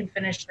then they can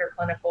finish their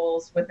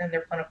clinicals within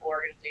their clinical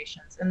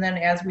organizations. And then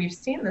as we've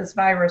seen this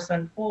virus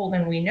unfold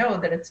and we know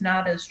that it's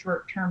not as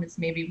short term as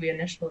maybe we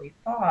initially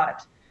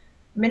thought,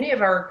 many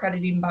of our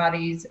accrediting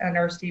bodies and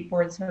our state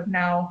boards have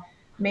now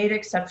made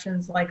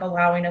exceptions, like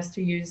allowing us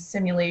to use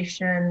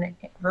simulation,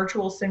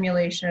 virtual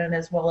simulation,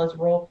 as well as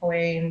role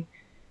playing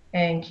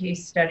and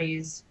case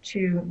studies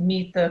to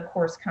meet the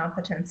course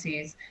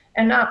competencies,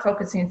 and not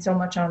focusing so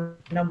much on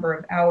number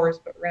of hours,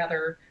 but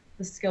rather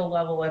the skill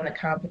level and the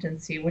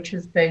competency, which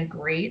has been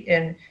great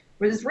and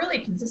was really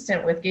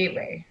consistent with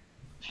Gateway.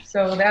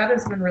 So that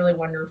has been really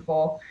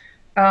wonderful.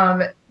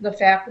 The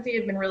faculty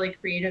have been really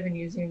creative in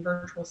using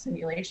virtual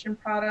simulation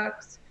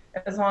products,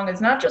 as long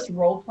as not just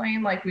role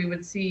playing like we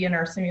would see in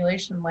our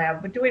simulation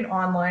lab, but doing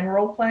online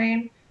role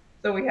playing.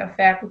 So we have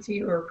faculty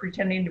who are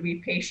pretending to be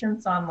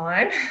patients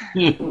online.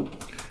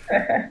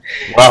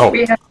 Wow.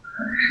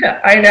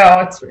 I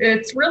know,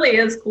 it's really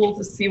is cool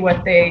to see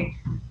what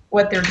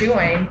they're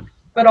doing,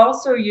 but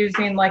also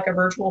using like a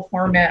virtual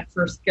format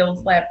for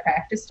skills lab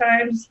practice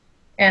times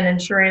and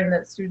ensuring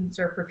that students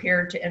are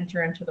prepared to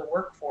enter into the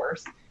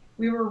workforce.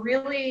 We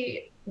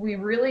really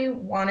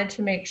wanted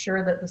to make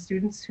sure that the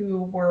students who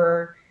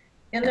were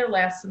in their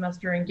last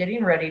semester and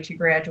getting ready to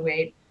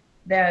graduate,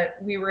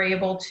 that we were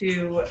able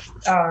to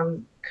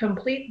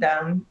complete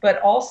them,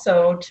 but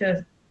also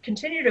to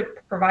continue to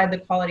provide the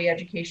quality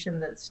education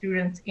that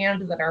students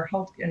and that our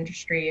health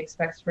industry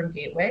expects from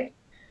Gateway.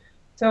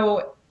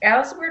 So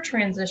as we're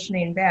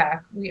transitioning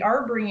back, we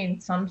are bringing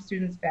some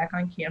students back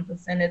on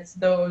campus, and it's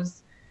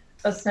those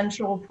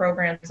essential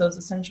programs, those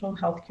essential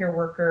healthcare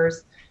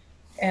workers,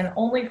 and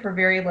only for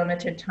very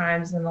limited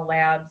times in the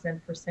labs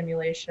and for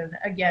simulation.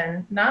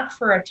 Again, not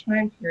for a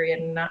time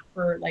period and not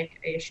for like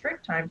a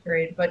strict time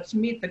period, but to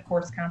meet the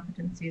course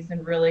competencies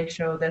and really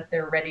show that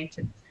they're ready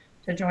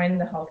to join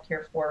the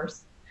healthcare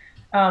force.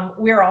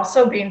 We're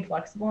also being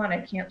flexible, and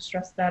I can't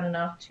stress that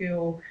enough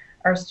to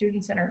our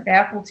students and our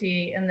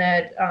faculty, in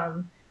that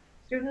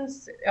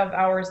students of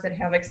ours that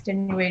have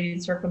extenuating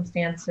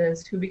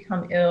circumstances, who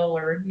become ill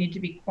or need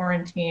to be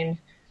quarantined,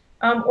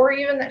 or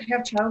even that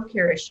have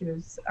childcare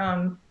issues,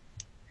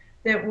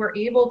 that we're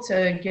able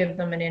to give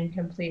them an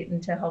incomplete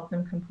and to help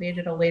them complete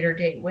at a later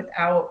date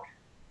without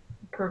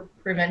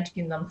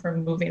preventing them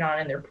from moving on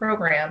in their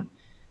program.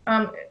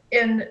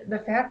 And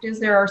the fact is,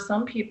 there are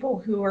some people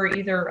who are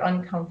either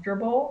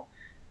uncomfortable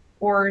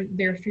or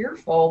they're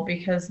fearful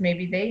because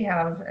maybe they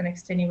have an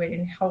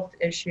extenuating health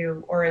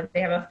issue, or they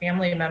have a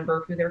family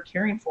member who they're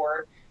caring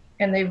for,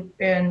 and they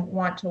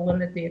want to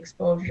limit the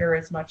exposure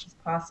as much as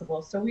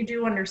possible. So we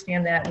do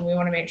understand that, and we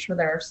want to make sure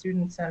that our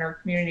students and our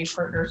community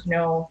partners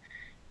know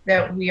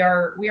that we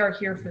are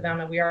here for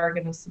them and we are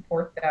going to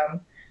support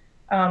them.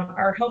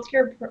 Our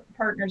healthcare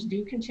partners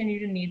do continue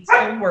to need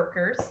skilled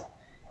workers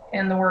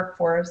in the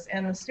workforce,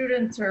 and the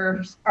students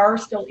are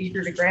still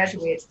eager to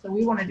graduate. So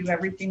we want to do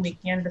everything we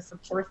can to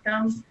support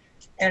them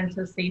and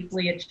to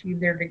safely achieve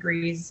their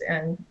degrees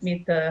and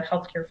meet the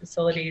healthcare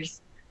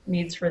facilities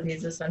needs for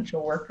these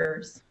essential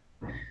workers.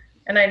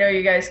 And I know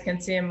you guys can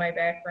see in my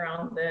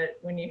background that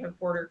when you have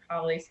border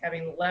collies,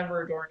 having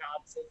lever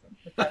doorknobs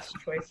isn't the best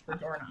choice for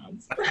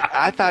doorknobs.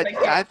 I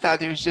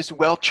thought it was just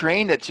well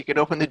trained that you could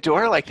open the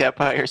door like that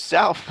by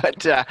yourself.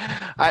 But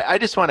I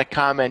just want to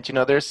comment. You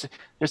know, there's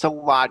a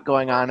lot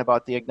going on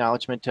about the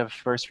acknowledgement of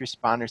first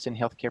responders and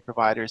healthcare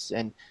providers,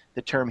 and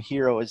the term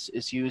hero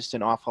is used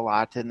an awful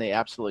lot, and they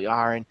absolutely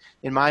are. And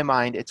in my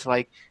mind, it's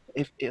like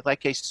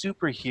like a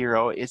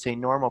superhero is a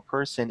normal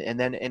person, and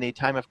then in a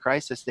time of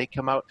crisis they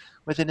come out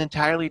with an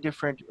entirely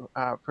different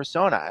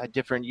persona, a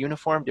different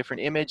uniform,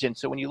 different image. And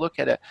so when you look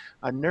at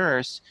a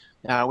nurse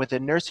with a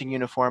nursing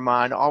uniform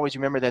on, always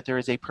remember that there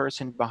is a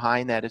person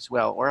behind that as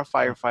well, or a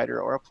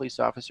firefighter or a police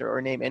officer,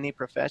 or name any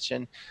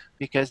profession,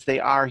 because they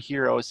are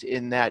heroes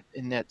in that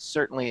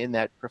certainly in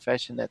that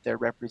profession that they're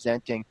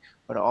representing,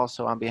 but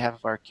also on behalf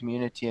of our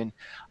community. And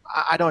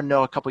I don't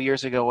know, a couple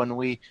years ago when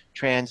we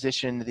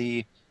transitioned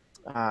the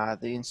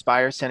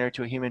Inspire Center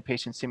to a Human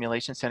Patient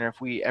Simulation Center, if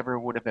we ever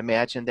would have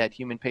imagined that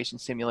human patient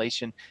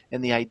simulation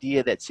and the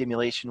idea that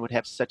simulation would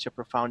have such a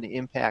profound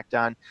impact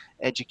on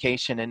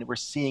education. And we're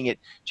seeing it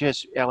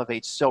just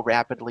elevate so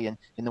rapidly in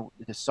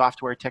the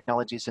software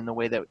technologies and the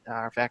way that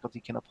our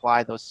faculty can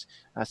apply those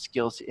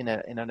skills in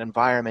an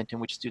environment in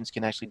which students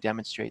can actually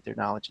demonstrate their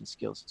knowledge and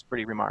skills. It's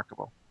pretty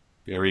remarkable.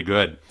 Very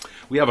good.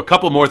 We have a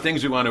couple more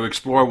things we want to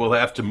explore. We'll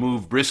have to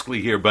move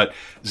briskly here, but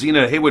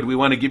Zena Haywood, we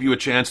want to give you a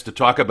chance to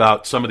talk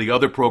about some of the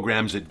other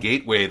programs at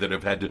Gateway that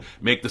have had to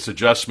make this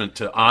adjustment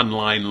to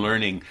online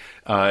learning.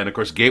 And of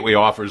course, Gateway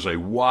offers a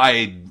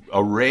wide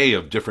array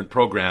of different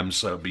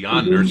programs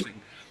beyond nursing.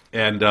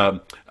 And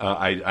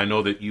I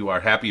know that you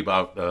are happy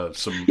about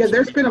some. Yeah,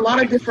 there's been a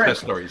lot of different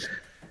stories.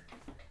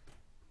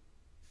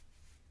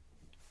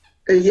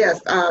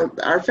 Yes,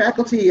 our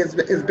faculty has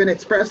been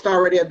expressed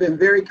already. Have been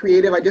very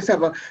creative. I just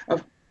have a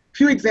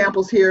few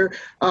examples here.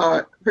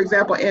 For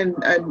example, in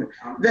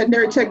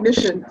veterinary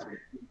technician.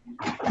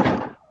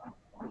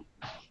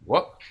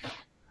 What?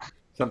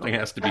 Something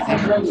has to be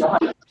finished.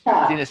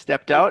 Dina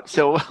stepped out,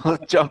 so we'll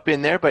jump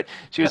in there, but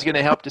she was going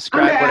to help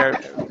describe what our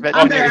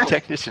veterinary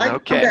technician.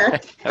 Okay.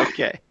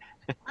 Okay.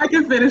 I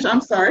can finish. I'm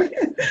sorry.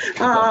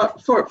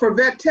 For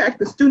vet tech,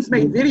 the students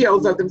made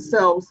videos of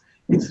themselves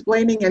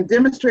explaining and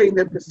demonstrating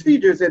their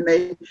procedures, and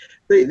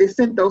they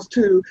sent those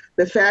to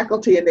the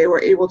faculty, and they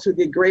were able to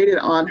get graded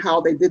on how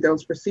they did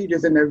those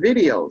procedures in their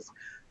videos.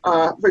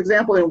 For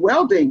example, in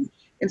welding,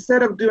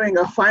 instead of doing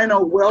a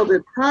final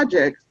welded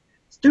project,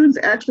 students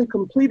actually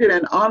completed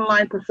an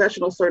online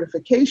professional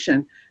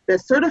certification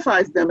that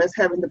certifies them as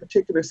having the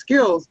particular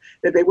skills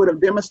that they would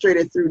have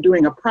demonstrated through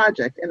doing a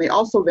project. And they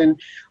also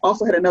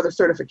had another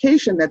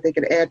certification that they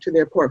could add to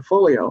their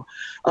portfolio.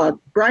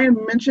 Brian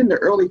mentioned the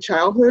early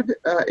childhood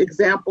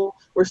example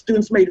where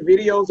students made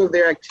videos of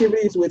their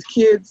activities with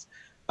kids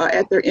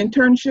at their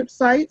internship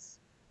sites.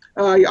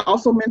 You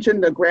also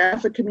mentioned the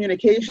graphic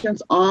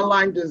communications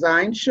online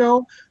design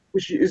show,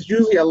 which is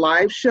usually a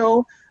live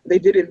show. They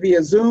did it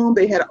via Zoom.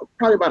 They had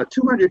probably about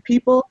 200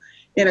 people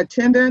in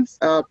attendance.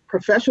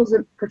 Professionals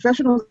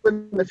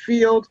in the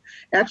field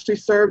actually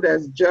served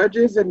as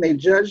judges, and they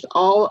judged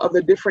all of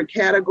the different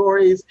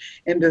categories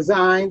and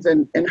designs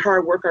and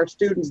hard work our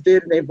students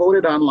did, and they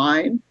voted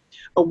online.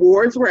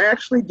 Awards were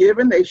actually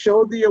given. They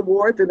showed the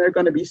awards, and they're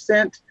going to be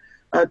sent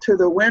to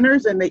the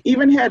winners, and they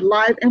even had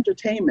live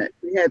entertainment.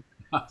 We had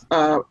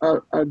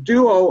a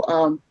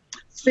duo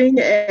sing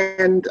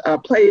and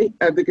play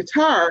the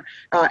guitar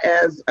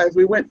as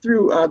we went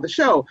through the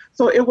show.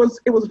 So it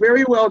was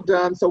very well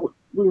done. So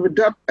we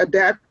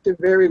adapted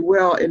very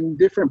well in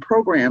different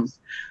programs.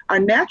 Our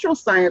natural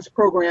science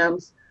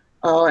programs,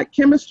 like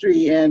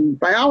chemistry and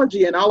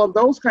biology and all of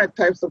those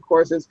types of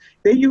courses,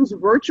 they use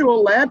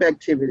virtual lab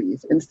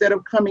activities. Instead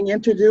of coming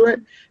in to do it,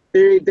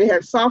 they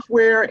have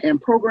software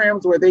and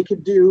programs where they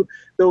could do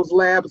those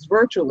labs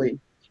virtually.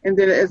 And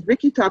then, as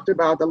Vicki talked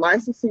about, the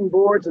licensing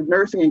boards of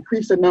nursing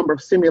increased the number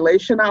of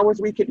simulation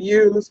hours we could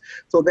use.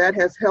 So that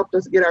has helped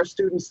us get our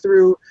students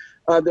through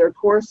their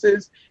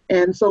courses.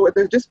 And so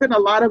there's just been a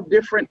lot of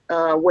different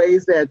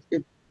ways that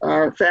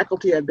our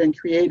faculty have been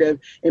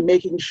creative in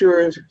making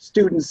sure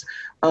students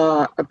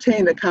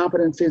obtain the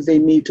competencies they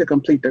need to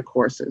complete their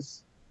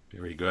courses.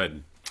 Very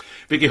good.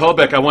 Vicki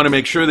Holbeck, I want to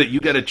make sure that you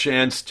get a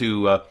chance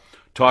to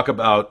talk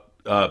about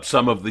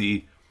some of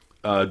the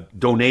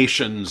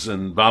donations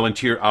and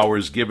volunteer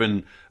hours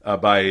given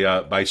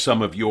by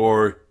some of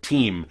your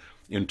team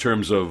in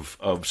terms of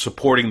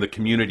supporting the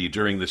community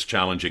during this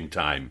challenging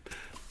time.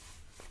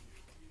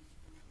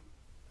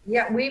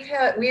 Yeah,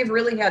 we've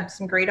really had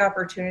some great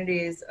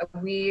opportunities.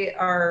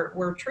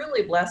 We're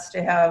truly blessed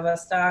to have a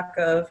stock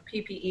of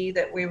PPE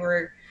that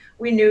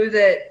we knew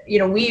that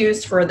we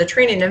used for the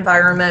training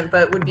environment,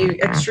 but would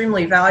be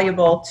extremely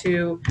valuable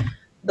to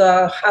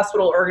the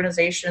hospital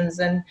organizations,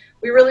 and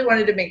we really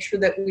wanted to make sure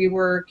that we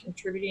were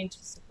contributing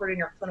to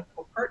supporting our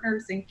clinical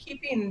partners and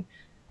keeping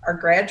our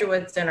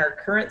graduates and our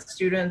current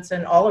students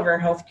and all of our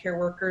healthcare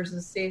workers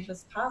as safe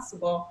as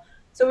possible.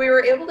 So we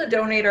were able to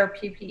donate our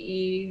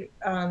PPE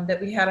that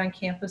we had on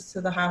campus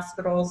to the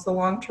hospitals, the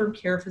long-term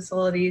care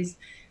facilities,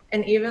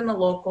 and even the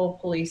local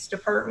police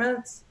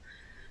departments.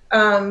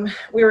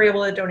 We were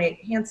able to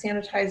donate hand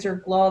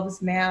sanitizer, gloves,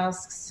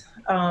 masks.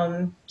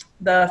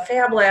 The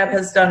Fab Lab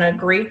has done a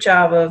great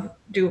job of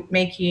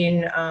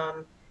making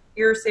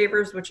ear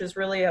savers, which is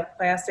really a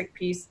plastic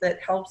piece that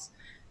helps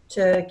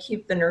to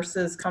keep the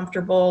nurses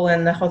comfortable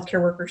and the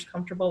healthcare workers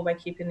comfortable by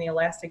keeping the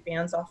elastic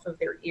bands off of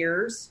their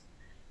ears.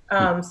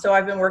 So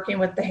I've been working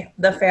with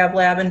the Fab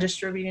Lab and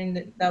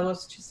distributing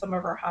those to some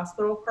of our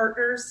hospital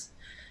partners.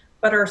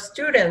 But our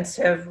students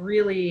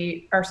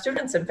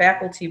and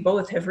faculty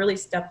both have really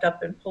stepped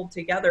up and pulled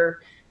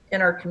together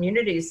in our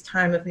community's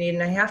time of need.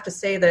 And I have to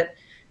say that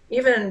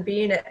even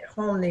being at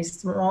home, these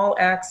small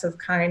acts of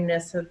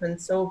kindness have been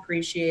so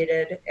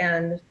appreciated.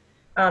 And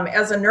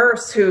as a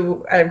nurse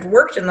I've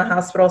worked in the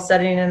hospital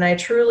setting, and I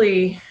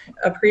truly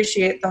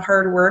appreciate the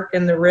hard work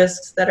and the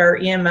risks that our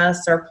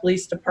EMS, our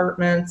police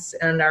departments,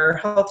 and our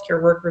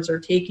healthcare workers are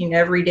taking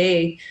every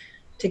day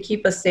to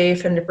keep us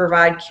safe and to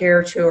provide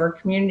care to our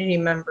community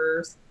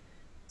members.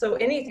 So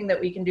anything that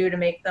we can do to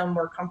make them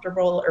more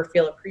comfortable or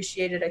feel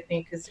appreciated, I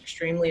think, is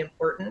extremely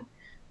important.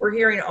 We're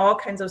hearing all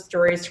kinds of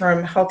stories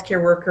from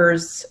healthcare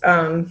workers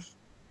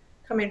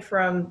coming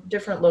from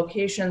different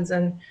locations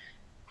and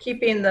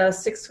keeping the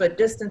 6-foot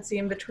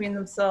distancing between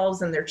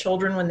themselves and their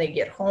children when they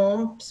get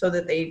home so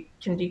that they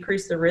can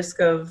decrease the risk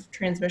of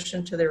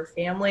transmission to their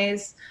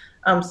families.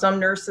 Some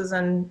nurses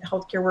and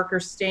healthcare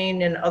workers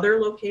staying in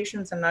other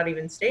locations and not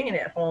even staying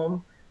at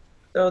home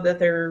so that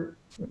they're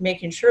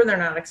making sure they're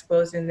not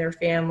exposing their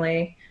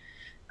family.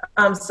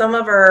 Some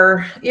of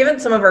our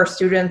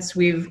students,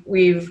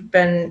 we've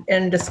been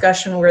in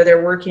discussion where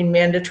they're working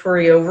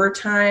mandatory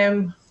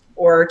overtime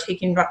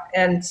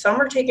and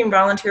some are taking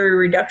voluntary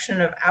reduction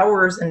of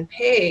hours and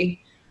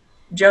pay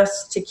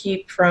just to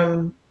keep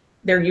from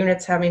their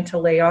units having to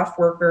lay off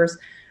workers.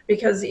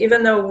 Because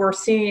even though we're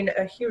seeing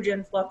a huge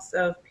influx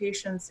of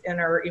patients in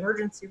our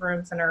emergency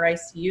rooms and our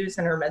ICUs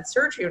and our med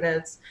surg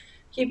units,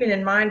 keeping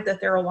in mind that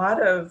there are a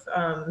lot of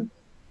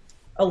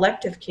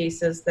elective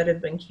cases that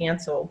have been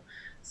canceled.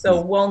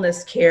 So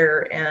wellness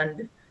care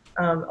and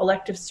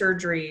elective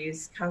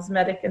surgeries,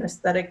 cosmetic and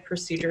aesthetic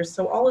procedures.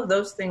 So all of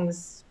those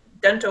things,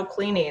 dental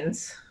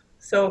cleanings.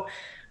 So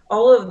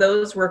all of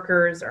those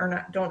workers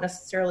don't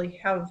necessarily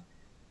have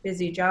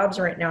busy jobs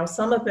right now.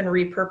 Some have been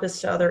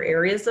repurposed to other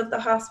areas of the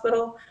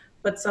hospital,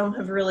 but some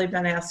have really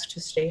been asked to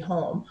stay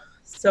home.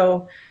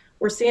 So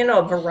we're seeing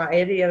a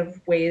variety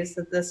of ways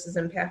that this is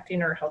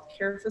impacting our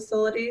healthcare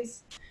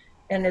facilities.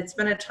 And it's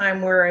been a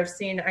time where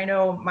I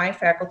know my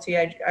faculty,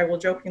 I will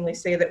jokingly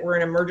say that we're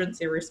an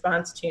emergency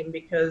response team,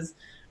 because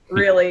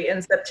really in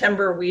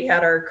September we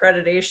had our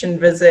accreditation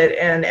visit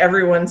and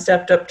everyone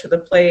stepped up to the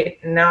plate.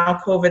 And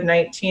now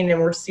COVID-19, and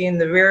we're seeing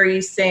the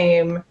very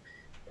same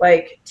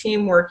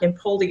teamwork and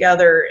pull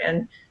together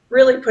and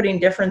really putting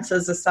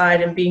differences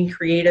aside and being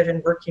creative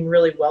and working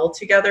really well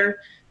together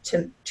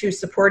to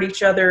support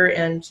each other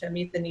and to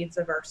meet the needs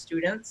of our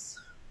students.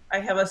 I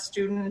have a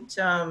student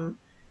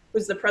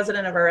who's the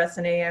president of our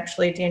SNA,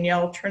 actually,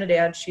 Danielle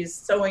Trinidad. She's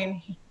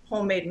sewing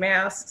homemade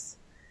masks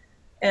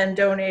and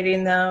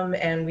donating them.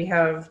 And we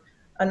have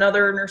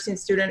another nursing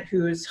student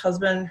whose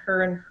husband,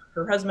 her and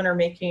her husband are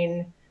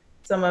making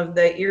some of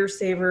the ear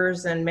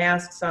savers and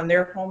masks on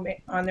their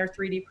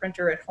 3D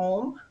printer at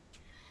home.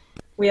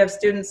 We have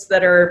students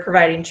that are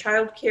providing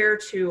childcare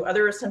to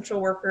other essential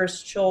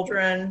workers,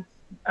 children.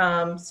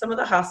 Some of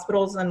the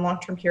hospitals and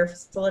long-term care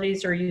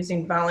facilities are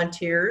using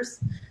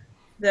volunteers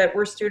that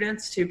were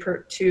students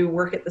to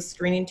work at the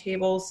screening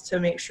tables to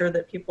make sure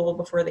that people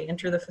before they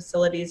enter the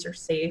facilities are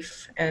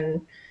safe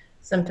and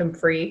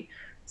symptom-free.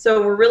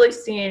 So we're really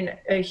seeing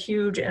a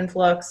huge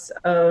influx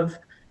of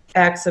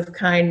acts of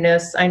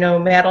kindness. I know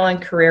Madeline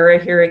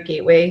Carrera here at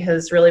Gateway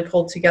has really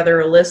pulled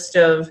together a list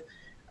of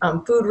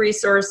food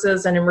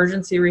resources and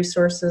emergency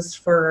resources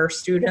for our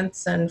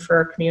students and for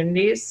our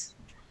communities.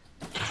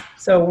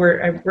 So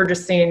we're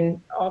just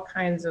seeing all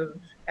kinds of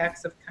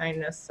acts of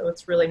kindness. So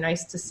it's really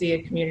nice to see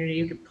a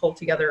community pull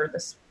together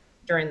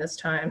during this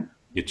time.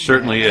 It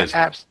certainly is.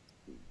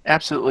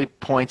 Absolutely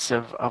points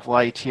of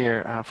light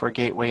here for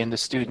Gateway and the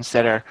students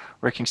that are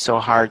working so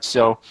hard.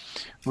 So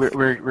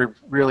we're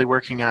really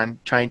working on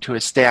trying to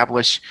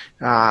establish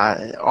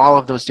all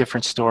of those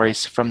different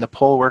stories, from the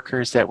poll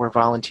workers that were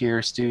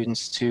volunteer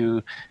students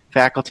to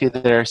faculty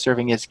that are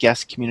serving as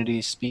guest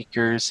community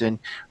speakers and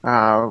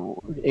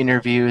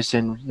interviews.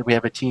 And we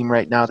have a team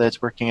right now that's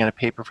working on a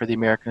paper for the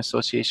American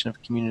Association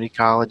of Community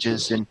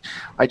Colleges. And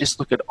I just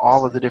look at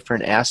all of the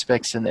different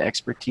aspects and the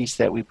expertise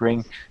that we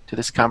bring to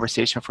this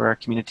conversation for our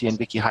community, and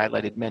Vicki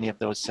highlighted many of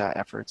those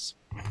efforts.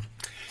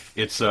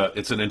 It's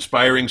an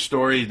inspiring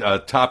story,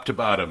 top to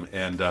bottom,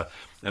 and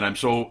I'm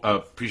so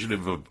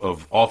appreciative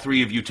of all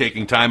three of you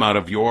taking time out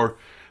of your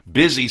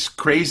busy,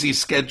 crazy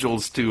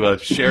schedules to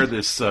share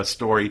this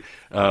story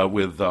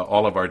with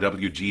all of our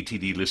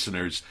WGTD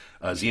listeners.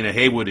 Zena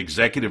Haywood,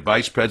 Executive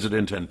Vice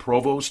President and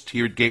Provost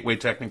here at Gateway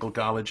Technical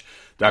College,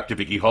 Dr.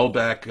 Vicki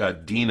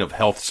Hullback, Dean of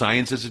Health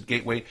Sciences at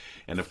Gateway,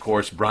 and of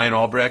course Brian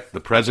Albrecht, the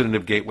President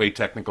of Gateway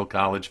Technical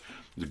College.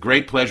 It's a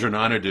great pleasure and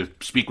honor to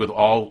speak with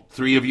all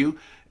three of you,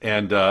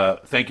 and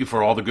thank you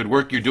for all the good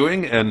work you're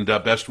doing, and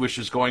best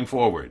wishes going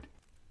forward.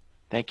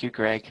 Thank you,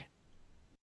 Greg.